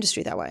people in the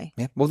industry that way?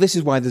 Yeah. Well, this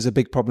is why there's a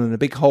big problem and a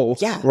big hole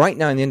right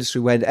now in the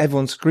industry where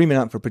everyone's screaming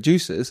out for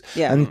producers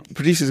and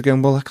producers are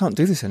going, well, I can't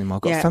do this anymore.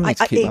 I've got a family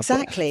to keep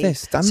exactly. up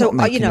with.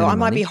 I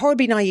might be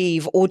horribly naive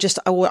naive or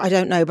I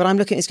don't know, but I'm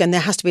looking at this going, there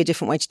has to be a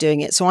different way to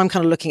doing it. So I'm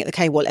kind of looking at,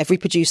 okay, well, every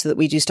producer that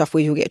we do stuff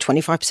with, you'll get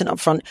 25% up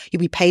front. You'll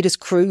be paid as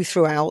crew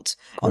throughout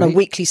on a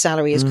weekly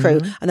salary as crew.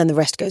 And then the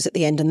rest goes at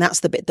the end. And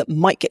that's the bit that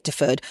might get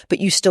deferred, but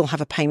you still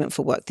have a payment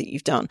for work that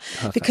you've done.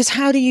 Perfect. Because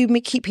how do you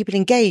keep people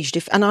engaged?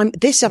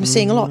 I'm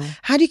seeing a lot.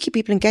 How do you keep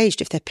people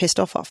engaged if they're pissed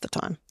off half the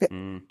time?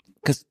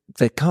 Because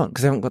they can't,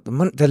 because they haven't got the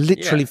money. They're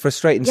literally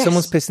frustrated. Yes.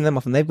 Someone's pissing them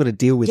off and they've got to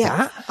deal with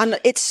that. And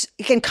it's,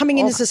 again, coming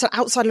in as an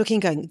outside looking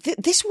going,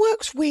 this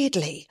works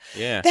weirdly.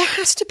 Yeah. There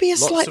has to be a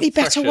slightly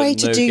better way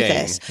to do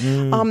this.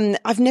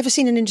 I've never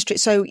seen an industry,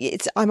 so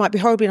I might be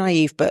horribly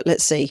naive, but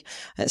let's see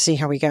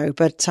how we go.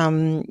 But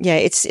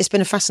it's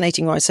been a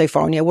fascinating ride so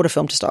far. And what a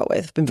film to start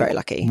with. Been very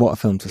lucky. What a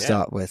film to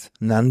start with.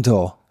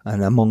 Nandor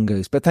and Among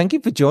Us. But thank you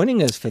for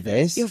joining us for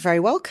this. You're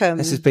very welcome.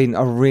 This has been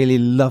a really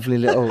lovely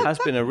little... It has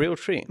been a real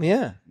treat.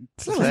 Yeah.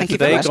 Thank you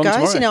very much,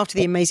 guys. After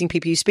the amazing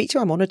people you speak to,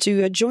 I'm honoured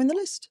to join the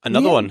list.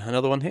 Another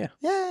one here.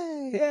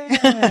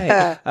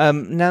 Yay.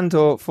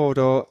 Nandor,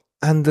 Fodor,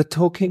 and the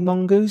Talking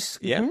Mongoose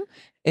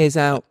is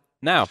out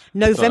now.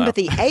 November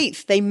the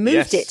 8th. They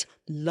moved it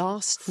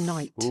last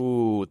night.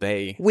 Ooh,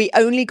 we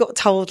only got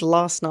told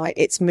last night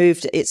it's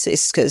moved. It's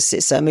because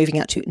it's moving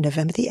out to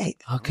November the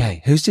 8th.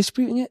 Okay. Who's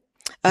distributing it?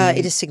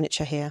 It is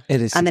Signature here.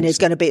 It is, and then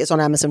it's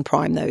on Amazon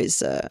Prime though.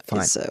 Is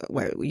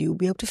where you'll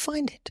be able to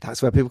find it.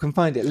 That's where people can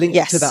find it. Link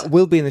to that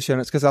will be in the show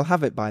notes because I'll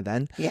have it by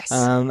then. Yes.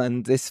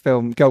 And this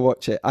film, go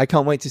watch it. I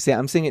can't wait to see it.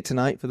 I'm seeing it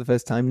tonight for the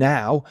first time.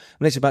 Now I'm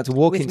literally about to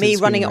walk into me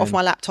the running it room. off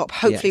my laptop,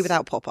 hopefully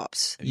without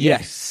pop-ups.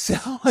 Yes.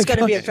 It's going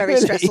to be a very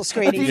stressful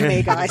screening for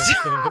me, guys.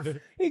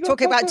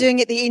 Talking about doing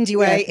it the indie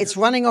way, it's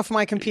running off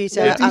my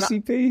computer.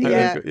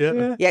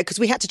 DCP. Yeah, because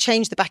we had to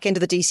change the back end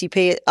of the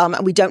DCP,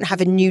 and we don't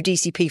have a new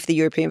DCP for the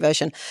European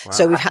version,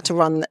 so we've had to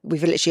run.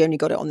 We've literally only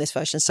got it on this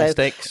version, so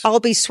Mistakes.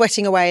 I'll be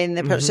sweating away in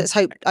the process. Let's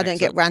hope I don't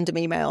get random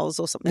emails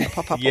or something that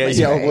pop up. on my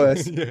screen. Or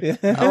worse.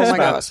 Oh my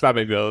god,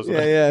 spam emails.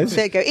 Yeah.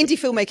 There you go. Indie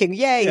filmmaking,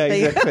 yay! Yeah,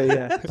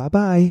 exactly.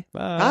 Bye.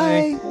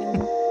 Bye.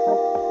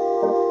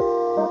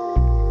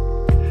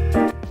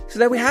 So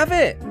there we have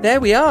it.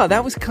 There we are.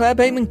 That was Claire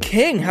Bateman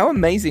King. How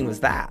amazing was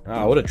that?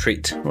 Oh, what a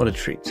treat. What a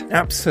treat.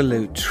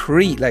 Absolute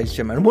treat, ladies and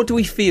gentlemen. What do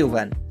we feel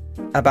then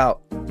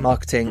about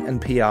marketing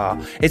and PR?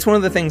 It's one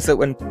of the things that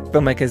when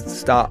filmmakers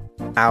start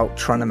out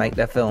trying to make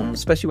their films,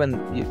 especially when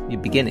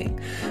you're beginning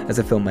as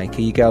a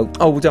filmmaker, you go,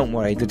 oh, well, don't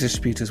worry, the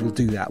distributors will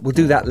do that. We'll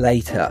do that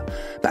later.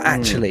 But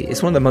actually,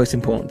 it's one of the most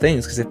important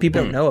things because if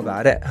people don't know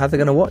about it, how are they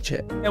going to watch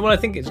it? Yeah, well, I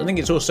think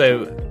it's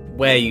also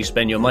where you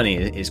spend your money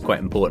is quite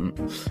important.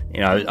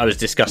 I was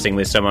discussing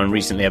with someone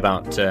recently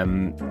about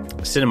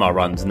cinema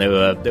runs, and they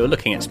were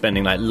looking at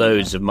spending like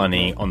loads of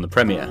money on the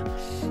premiere,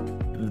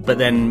 but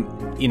then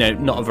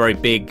not a very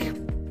big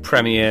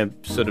premiere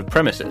sort of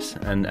premises,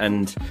 and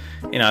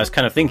I was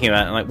kind of thinking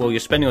about it, like, well, you're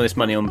spending all this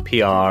money on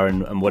PR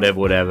and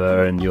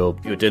whatever, and you're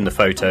doing the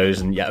photos,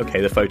 and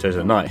the photos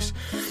are nice,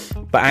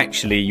 but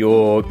actually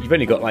you've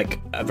only got like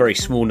a very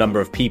small number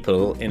of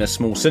people in a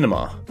small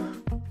cinema.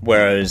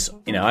 Whereas,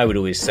 I would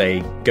always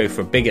say go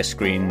for a bigger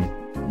screen,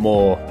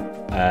 more,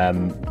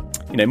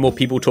 more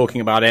people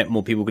talking about it,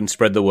 more people can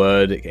spread the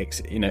word,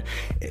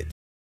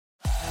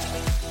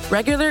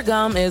 Regular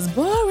gum is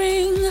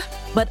boring,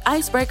 but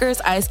Icebreaker's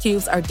ice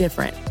cubes are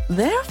different.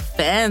 They're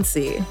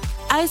fancy.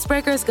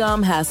 Icebreaker's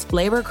gum has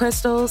flavor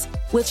crystals,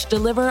 which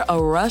deliver a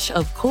rush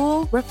of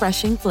cool,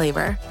 refreshing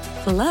flavor.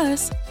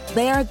 Plus,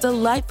 they are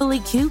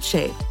delightfully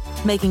cube-shaped,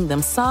 making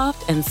them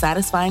soft and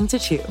satisfying to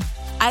chew.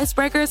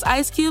 Icebreaker's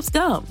Ice Cubes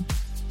Gum.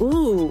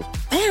 Ooh,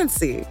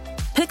 fancy.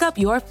 Pick up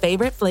your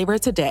favorite flavor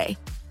today.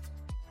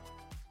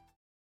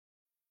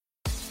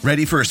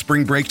 Ready for a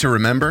spring break to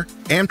remember?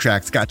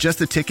 Amtrak's got just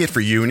the ticket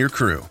for you and your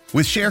crew.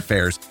 With Share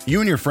Fares, you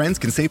and your friends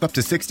can save up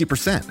to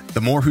 60%.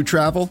 The more who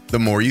travel, the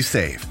more you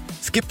save.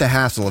 Skip the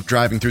hassle of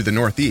driving through the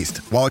Northeast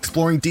while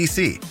exploring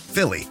D.C.,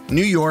 Philly,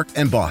 New York,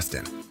 and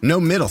Boston. No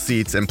middle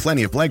seats and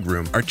plenty of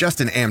legroom are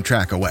just an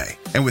Amtrak away.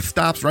 And with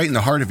stops right in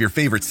the heart of your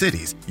favorite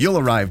cities, you'll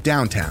arrive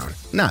downtown,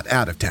 not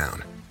out of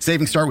town.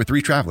 Savings start with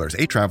 3 travelers.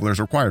 8 travelers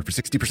required for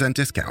 60%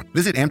 discount.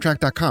 Visit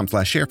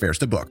Amtrak.com/sharefares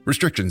to book.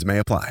 Restrictions may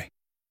apply.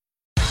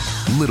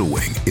 Little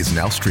Wing is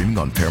now streaming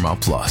on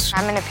Paramount+.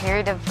 I'm in a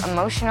period of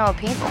emotional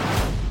upheaval.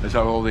 Is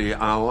that all the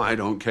I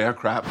don't care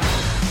crap?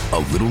 A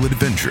little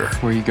adventure.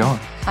 Where are you going?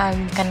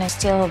 I'm gonna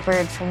steal a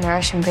bird from the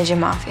Russian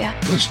pigeon mafia.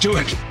 Let's do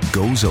it.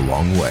 Goes a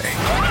long way.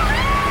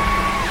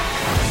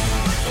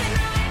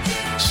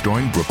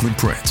 Starring Brooklyn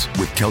Prince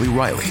with Kelly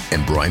Riley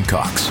and Brian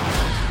Cox.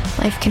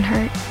 Life can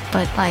hurt,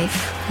 but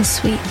life is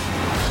sweet.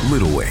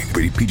 Little Wing,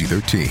 rated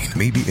PG-13,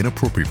 may be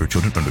inappropriate for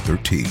children under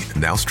 13.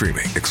 Now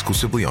streaming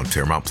exclusively on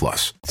Paramount+.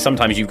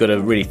 Sometimes you've got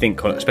to really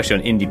think, especially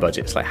on indie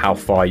budgets, like how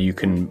far you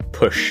can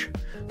push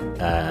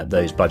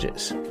those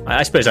budgets.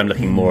 I suppose I'm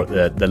looking more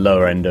at the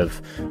lower end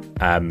of,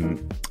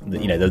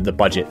 the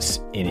budgets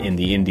in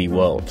the indie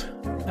world.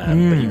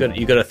 But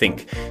you got to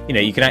think,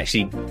 you can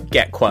actually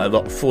get quite a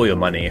lot for your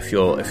money if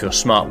you're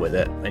smart with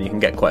it, and you can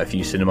get quite a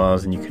few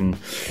cinemas, and you can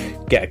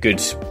get a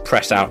good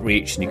press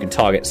outreach, and you can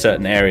target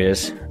certain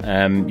areas.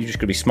 You just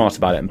got to be smart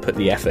about it and put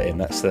the effort in.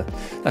 That's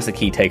the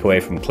key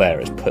takeaway from Claire,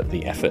 is put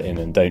the effort in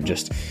and don't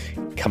just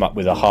come up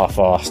with a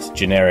half-assed,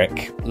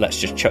 generic, let's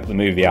just chuck the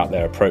movie out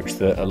there approach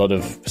that a lot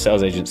of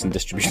sales agents and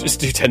distributors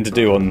do tend to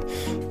do on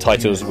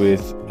titles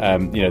with,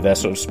 their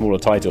sort of smaller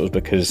titles,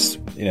 because,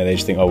 they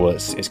just think, oh, well,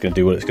 it's going to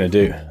do what it's going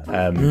to do.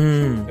 I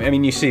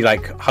mean, you see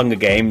like Hunger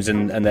Games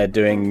and they're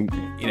doing,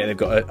 they've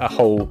got a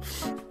whole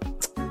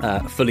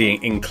fully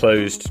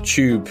enclosed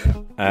tube,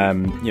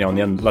 on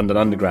the London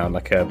Underground,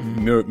 like a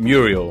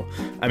mural.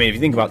 I mean, if you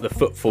think about the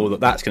footfall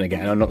that's going to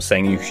get, and I'm not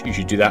saying you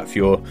should do that for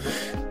your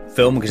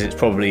film, because it's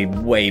probably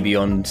way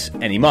beyond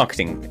any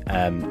marketing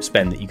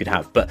spend that you could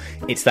have, but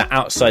it's that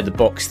outside the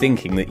box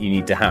thinking that you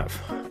need to have.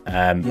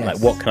 Like,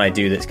 what can I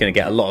do that's going to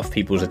get a lot of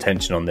people's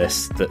attention on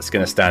this, that's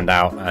going to stand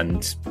out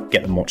and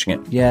get them watching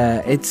it? Yeah,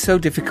 it's so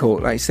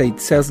difficult. Like I say,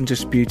 sales and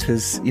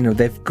distributors,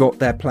 they've got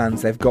their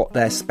plans, they've got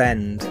their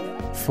spend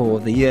for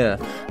the year,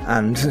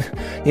 and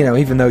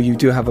even though you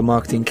do have a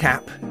marketing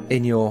cap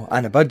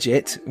and a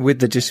budget with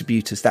the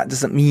distributors, that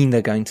doesn't mean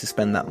they're going to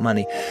spend that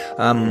money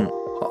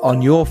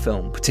on your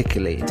film.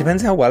 Particularly, it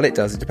depends how well it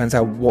does, it depends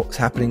how what's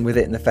happening with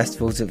it in the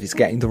festivals, if it's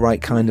getting the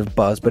right kind of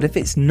buzz. But if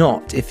it's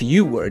not, if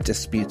you were a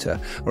distributor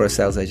or a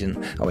sales agent,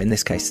 or in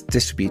this case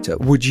distributor,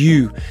 would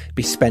you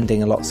be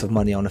spending lots of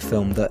money on a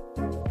film that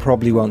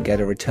probably won't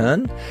get a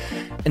return?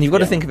 And you've got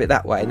to think of it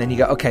that way, and then you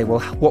go, okay, well,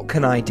 what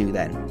can I do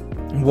then?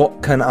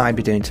 What can I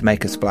be doing to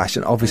make a splash?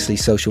 And obviously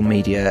social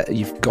media,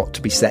 you've got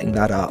to be setting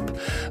that up.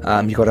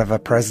 You've got to have a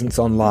presence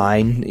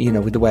online,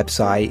 with the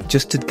website,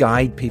 just to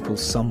guide people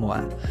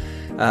somewhere.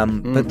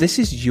 But this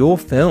is your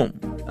film.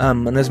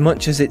 And as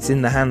much as it's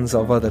in the hands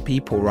of other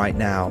people right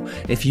now,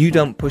 if you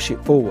don't push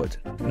it forward,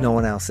 no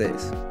one else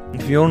is.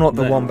 If you're not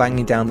the one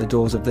banging down the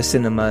doors of the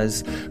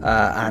cinemas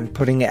and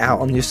putting it out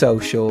on your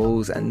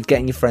socials and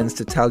getting your friends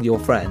to tell your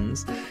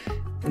friends,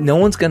 no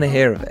one's going to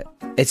hear of it.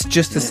 It's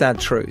just a sad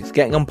truth.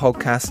 Getting on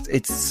podcasts,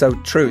 it's so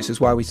true. This is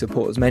why we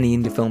support as many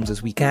indie films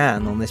as we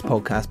can on this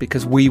podcast,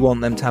 because we want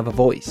them to have a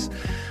voice.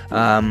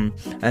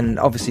 And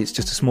obviously it's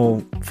just a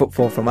small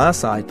footfall from our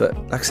side, but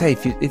like I say,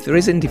 if there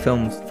is indie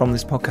films from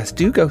this podcast,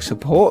 do go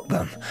support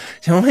them.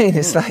 Do you know what I mean?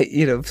 It's like,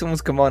 if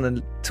someone's come on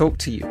and talk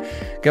to you,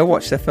 go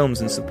watch their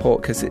films and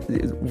support, because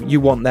you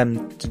want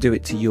them to do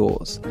it to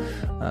yours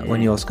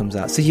when yours comes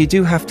out. So you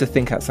do have to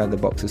think outside the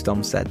box, as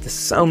Dom said. There's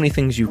so many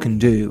things you can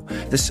do.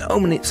 There's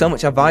so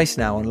much advice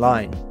now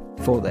online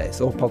for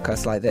this, or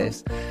podcasts like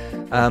this,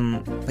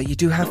 but you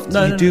do have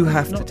to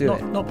do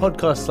it. Not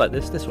podcasts like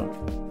this one.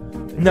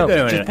 No,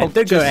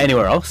 don't go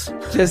anywhere else.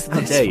 Just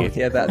how dare you?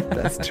 Yeah,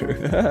 that's true.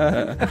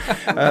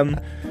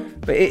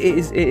 But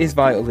it is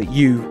vital that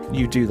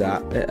you do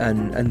that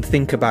and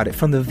think about it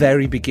from the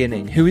very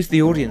beginning. Who is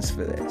the audience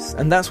for this?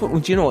 And that's what,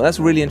 do you know what? That's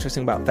really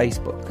interesting about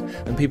Facebook.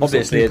 And people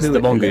obviously it's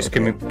the Mongoose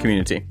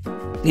community.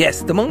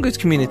 Yes, the Mongoose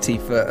community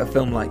for a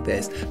film like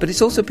this, but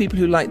it's also people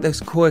who like those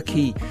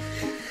quirky,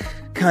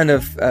 kind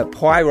of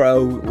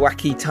Poirot,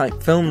 wacky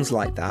type films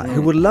like that,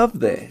 who would love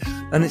this.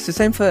 And it's the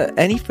same for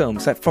any film.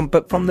 So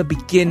but from the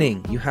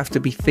beginning, you have to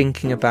be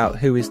thinking about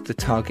who is the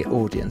target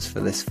audience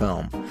for this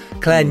film.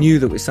 Claire knew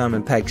that with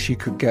Simon Pegg, she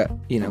could get,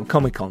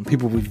 Comic-Con.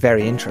 People would be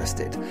very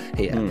interested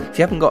here. If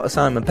you haven't got a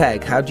Simon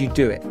Pegg, how do you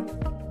do it?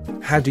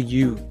 How do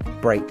you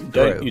break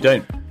through? You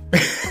don't.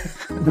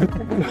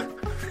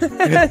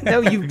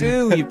 No, you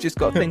do. You've just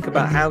got to think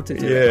about how to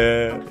do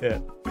it. Yeah.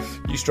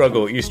 You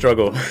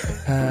struggle.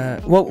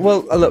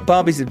 Well, look,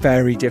 Barbie's a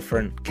very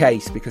different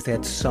case because they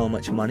had so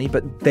much money,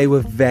 but they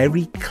were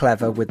very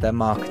clever with their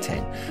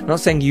marketing. I'm not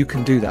saying you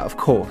can do that, of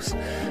course,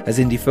 as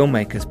indie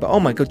filmmakers, but oh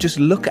my God, just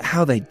look at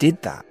how they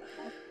did that.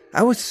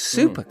 That was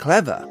super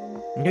clever.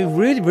 You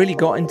really, really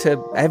got into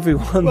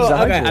everyone's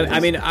eyeballs. I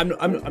mean, I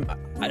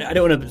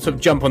don't want to sort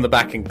of jump on the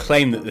back and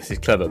claim that this is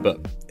clever, but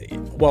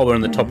while we're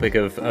on the topic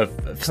of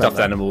stuffed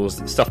animals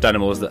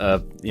that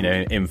are,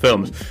 in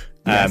films,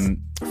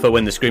 for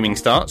When the Screaming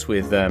Starts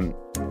with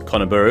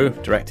Conor Buru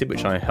directed,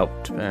 which I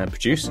helped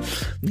produce.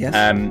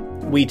 Yes.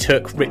 We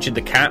took Richard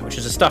the cat, which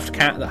is a stuffed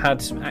cat that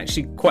had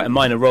actually quite a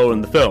minor role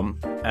in the film,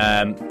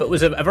 but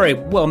was a very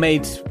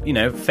well-made,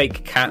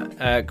 fake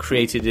cat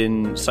created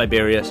in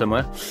Siberia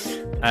somewhere.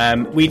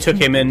 We took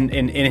him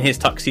in his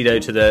tuxedo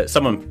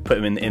someone put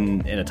him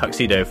in a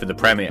tuxedo for the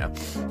premiere,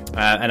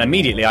 and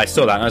immediately I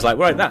saw that and I was like,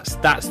 right,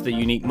 that's the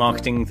unique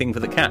marketing thing for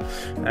the cat.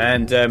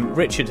 And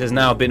Richard has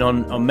now been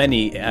on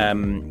many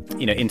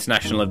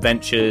international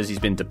adventures. He's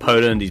been to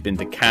Poland, he's been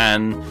to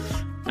Cannes,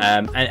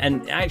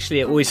 and actually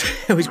it always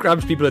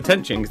grabs people's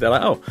attention because they're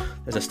like, oh,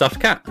 there's a stuffed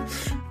cat.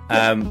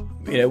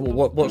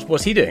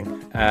 What's he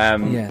doing?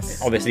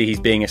 Yes. Obviously he's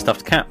being a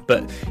stuffed cat,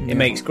 but it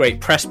makes great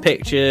press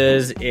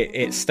pictures.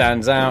 It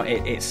stands out.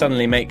 It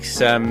suddenly makes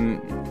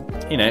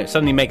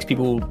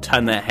people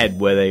turn their head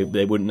where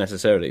they wouldn't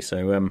necessarily.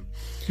 So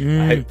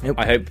I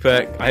hope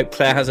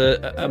Claire has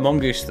a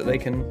mongoose that they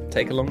can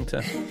take along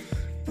to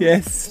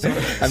Yes,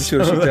 I'm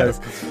sure she does.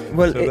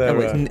 Well,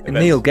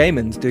 Neil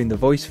Gaiman's doing the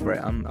voice for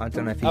it. I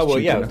don't know if he's. Oh well,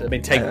 yeah. I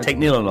mean, take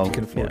Neil along.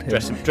 Can afford him.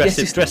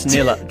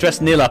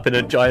 Dress Neil up in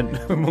a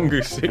giant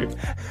mongoose suit.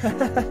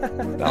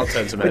 That'll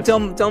turn some heads.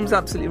 But Dom's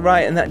absolutely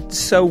right, and that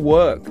so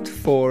worked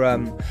for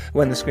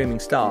When the Screaming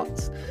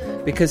Starts,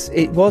 because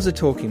it was a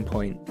talking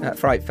point at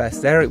Fright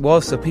Fest. There it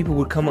was, so people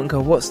would come and go,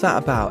 "What's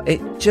that about?"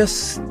 It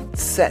just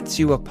sets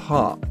you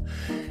apart.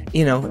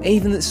 You know,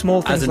 even the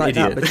small things like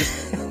that. But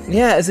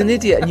yeah, as an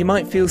idiot, and you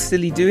might feel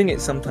silly doing it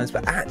sometimes,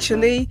 but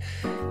actually,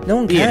 no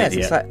one cares.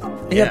 It's like,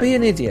 be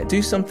an idiot.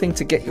 Do something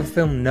to get your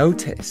film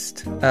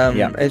noticed.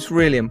 It's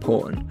really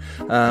important.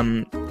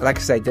 Like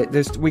I say,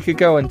 we could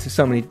go into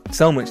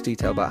so much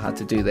detail about how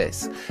to do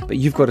this, but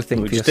you've got to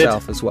think for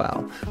yourself as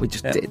well. We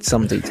just did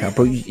some detail,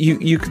 but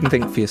you can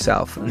think for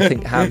yourself and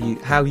think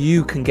how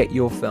you can get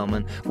your film.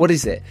 And what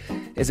is it?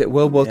 Is it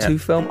World War II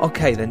film?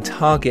 Okay, then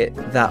target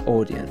that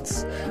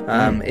audience.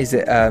 Is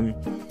it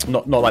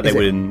not like they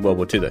would in World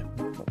War II though?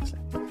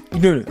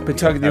 No, but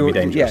target the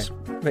audience. Yeah.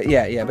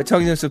 But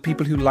targeting those of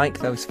people who like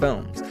those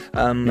films.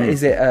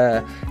 Is it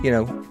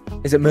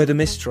is it murder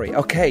mystery?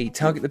 Okay,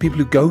 target the people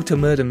who go to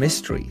murder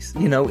mysteries.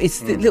 You know, it's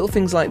the little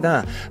things like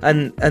that.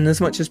 And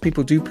as much as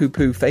people do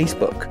poo-poo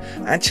Facebook,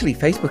 actually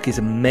Facebook is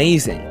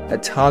amazing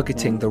at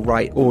targeting the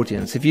right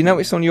audience. If you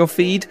notice on your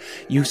feed,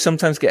 you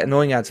sometimes get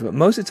annoying ads, but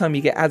most of the time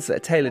you get ads that are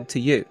tailored to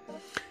you.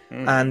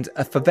 And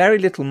for very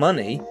little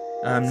money.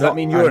 Does that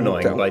mean you're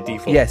annoying by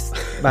default? Yes,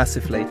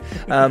 massively.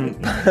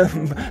 And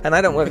I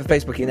don't work for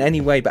Facebook in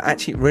any way, but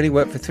actually it really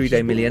worked for 3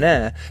 Day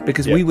Millionaire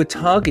because we were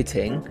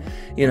targeting,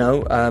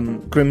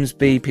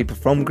 Grimsby, people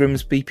from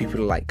Grimsby, people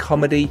who like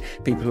comedy,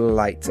 people who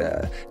liked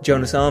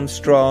Jonas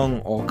Armstrong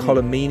or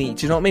Colin Meaney.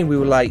 Do you know what I mean? We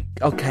were like,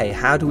 okay,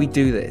 how do we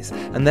do this?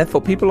 And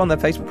therefore, people on their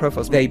Facebook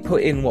profiles, they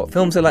put in what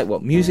films they like,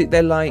 what music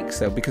they like.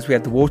 So because we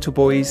had the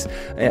Waterboys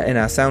in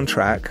our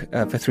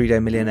soundtrack for 3 Day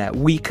Millionaire,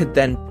 we could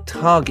then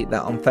target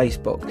that on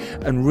Facebook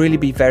and really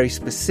be very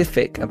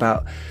specific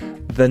about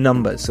the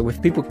numbers. So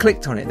if people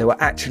clicked on it, they were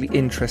actually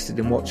interested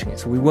in watching it.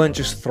 So we weren't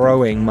just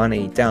throwing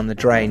money down the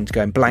drain to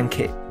go and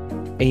blanket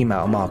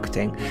email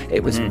marketing.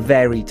 It was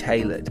very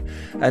tailored.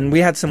 And we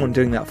had someone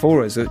doing that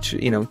for us, which,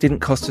 didn't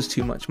cost us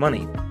too much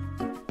money.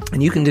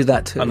 And you can do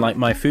that too. Unlike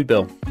my food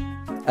bill.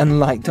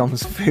 Unlike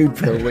Dom's food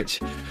bill,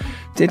 which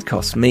did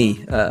cost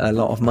me a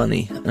lot of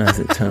money, as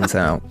it turns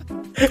out.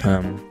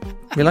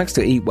 He likes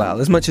to eat well.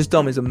 As much as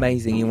Dom is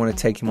amazing, you want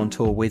to take him on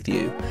tour with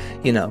you.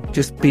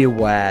 Just be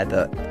aware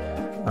that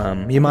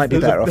you might be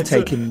better off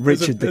taking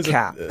Richard the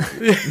cat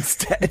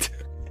instead.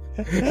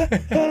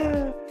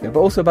 But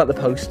also about the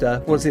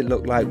poster. What does it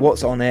look like?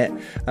 What's on it?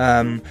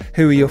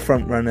 Who are your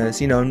front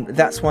runners? And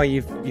that's why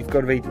you've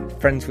got to be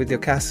friends with your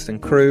cast and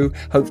crew.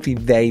 Hopefully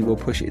they will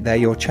push it. They're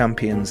your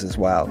champions as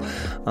well.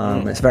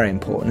 It's very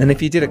important. And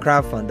if you did a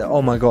crowdfunder,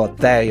 oh my god,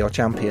 they're your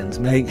champions.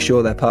 Make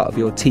sure they're part of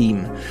your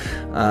team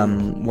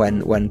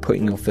when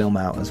putting your film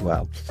out as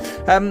well.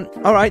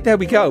 All right, there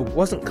we go.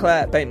 Wasn't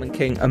Claire Bateman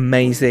King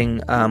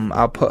amazing?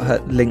 I'll put her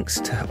links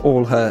to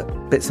all her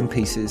bits and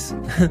pieces,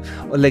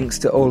 or links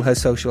to all her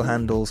social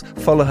handles.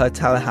 Follow her,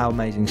 tell her how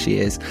amazing she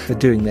is for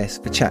doing this,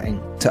 for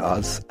chatting to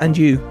us and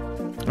you,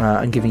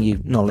 and giving you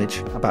knowledge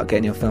about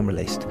getting your film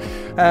released.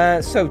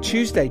 So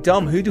Tuesday,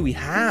 Dom, who do we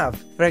have?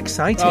 Very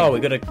exciting. Oh,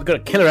 we've got a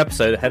killer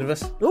episode ahead of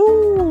us.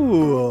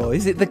 Ooh,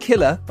 is it The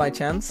Killer by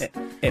chance?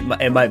 It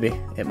might be.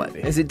 It might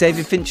be. Is it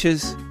David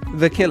Fincher's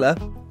The Killer?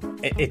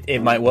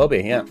 It might well be,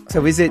 yeah.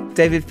 So is it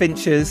David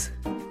Fincher's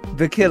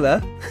The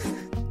Killer?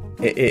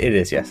 It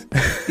is, yes.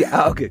 Yeah.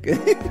 Oh, good.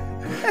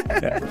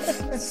 Yeah.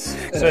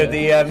 So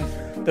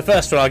the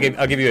first one,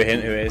 I'll give you a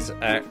hint. Who is?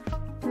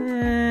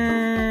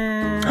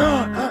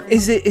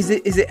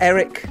 Is it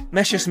Eric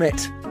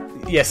Messerschmidt?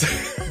 Yes,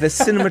 the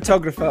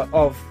cinematographer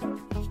of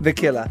The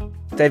Killer.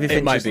 David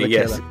Fincher's The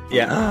Killer.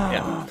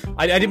 Yeah.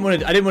 I didn't want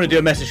to do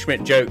a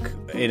Messerschmidt joke,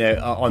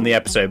 on the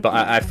episode, but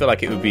I feel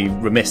like it would be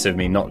remiss of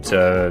me not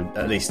to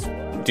at least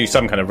do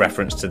some kind of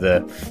reference to the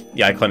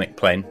iconic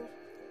plane.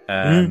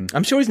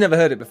 I'm sure he's never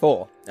heard it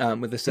before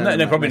with the cinema.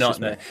 No, probably not.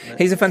 No.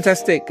 He's a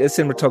fantastic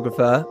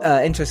cinematographer.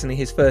 Interestingly,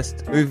 his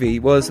first movie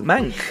was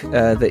Mank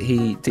that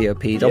he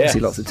DOP'd.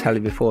 Obviously, lots of telly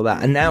before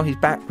that. And now he's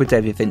back with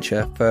David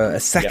Fincher for a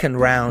second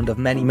round of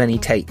many, many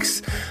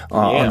takes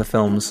on the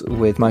films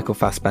with Michael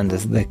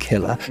Fassbender's The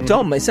Killer.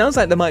 Dom, it sounds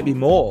like there might be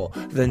more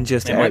than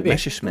just Eric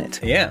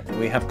Messerschmidt. Yeah,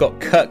 we have got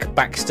Kirk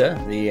Baxter,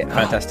 the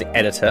fantastic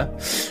editor.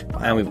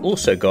 And we've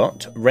also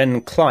got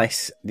Ren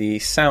Kleiss, the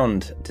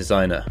sound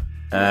designer.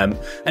 And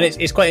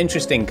it's quite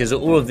interesting because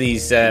all of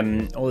these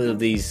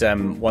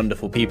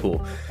wonderful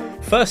people.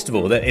 First of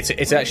all,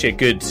 it's actually a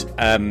good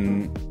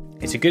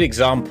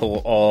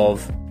example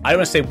of, I don't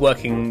want to say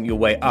working your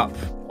way up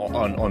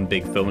on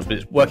big films, but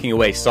it's working your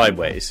way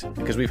sideways,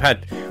 because we've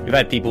had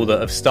people that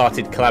have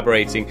started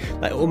collaborating,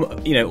 like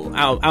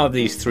out of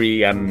these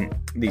three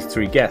these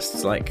three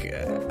guests, like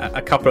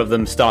a couple of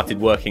them started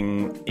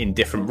working in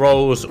different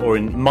roles or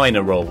in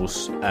minor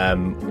roles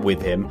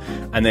with him,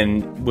 and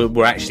then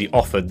were actually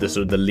offered the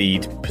sort of the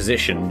lead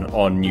position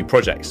on new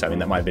projects. I mean,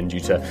 that might have been due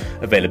to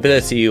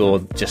availability or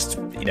just,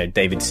 you know,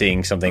 David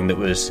seeing something that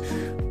was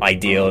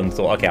ideal and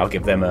thought, okay, I'll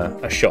give them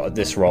a shot at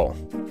this role.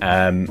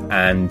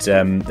 And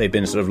they've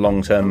been sort of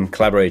long-term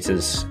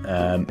collaborators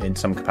in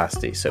some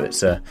capacity. So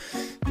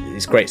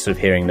it's great sort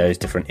of hearing those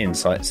different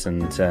insights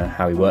and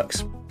how he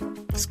works.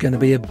 It's going to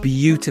be a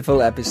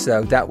beautiful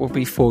episode. That will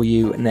be for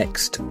you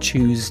next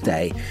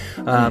Tuesday.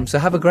 So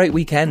have a great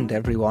weekend,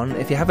 everyone.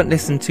 If you haven't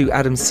listened to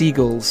Adam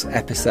Siegel's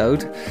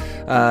episode,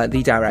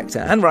 the director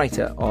and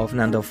writer of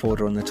Nandor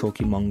Forder and the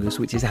Talking Mongoose,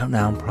 which is out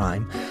now on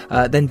Prime,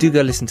 then do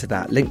go listen to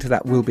that. Link to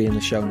that will be in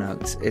the show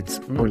notes. It's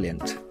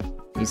brilliant.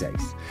 He's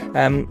ace.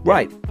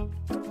 Right.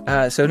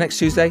 So next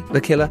Tuesday,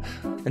 The Killer.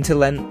 Until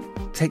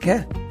then, take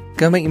care.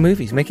 Go make your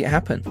movies. Make it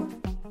happen.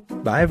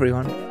 Bye,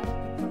 everyone.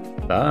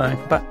 Bye.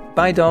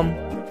 Bye, Dom.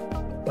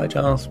 Bye,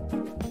 Charles.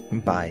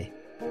 Bye.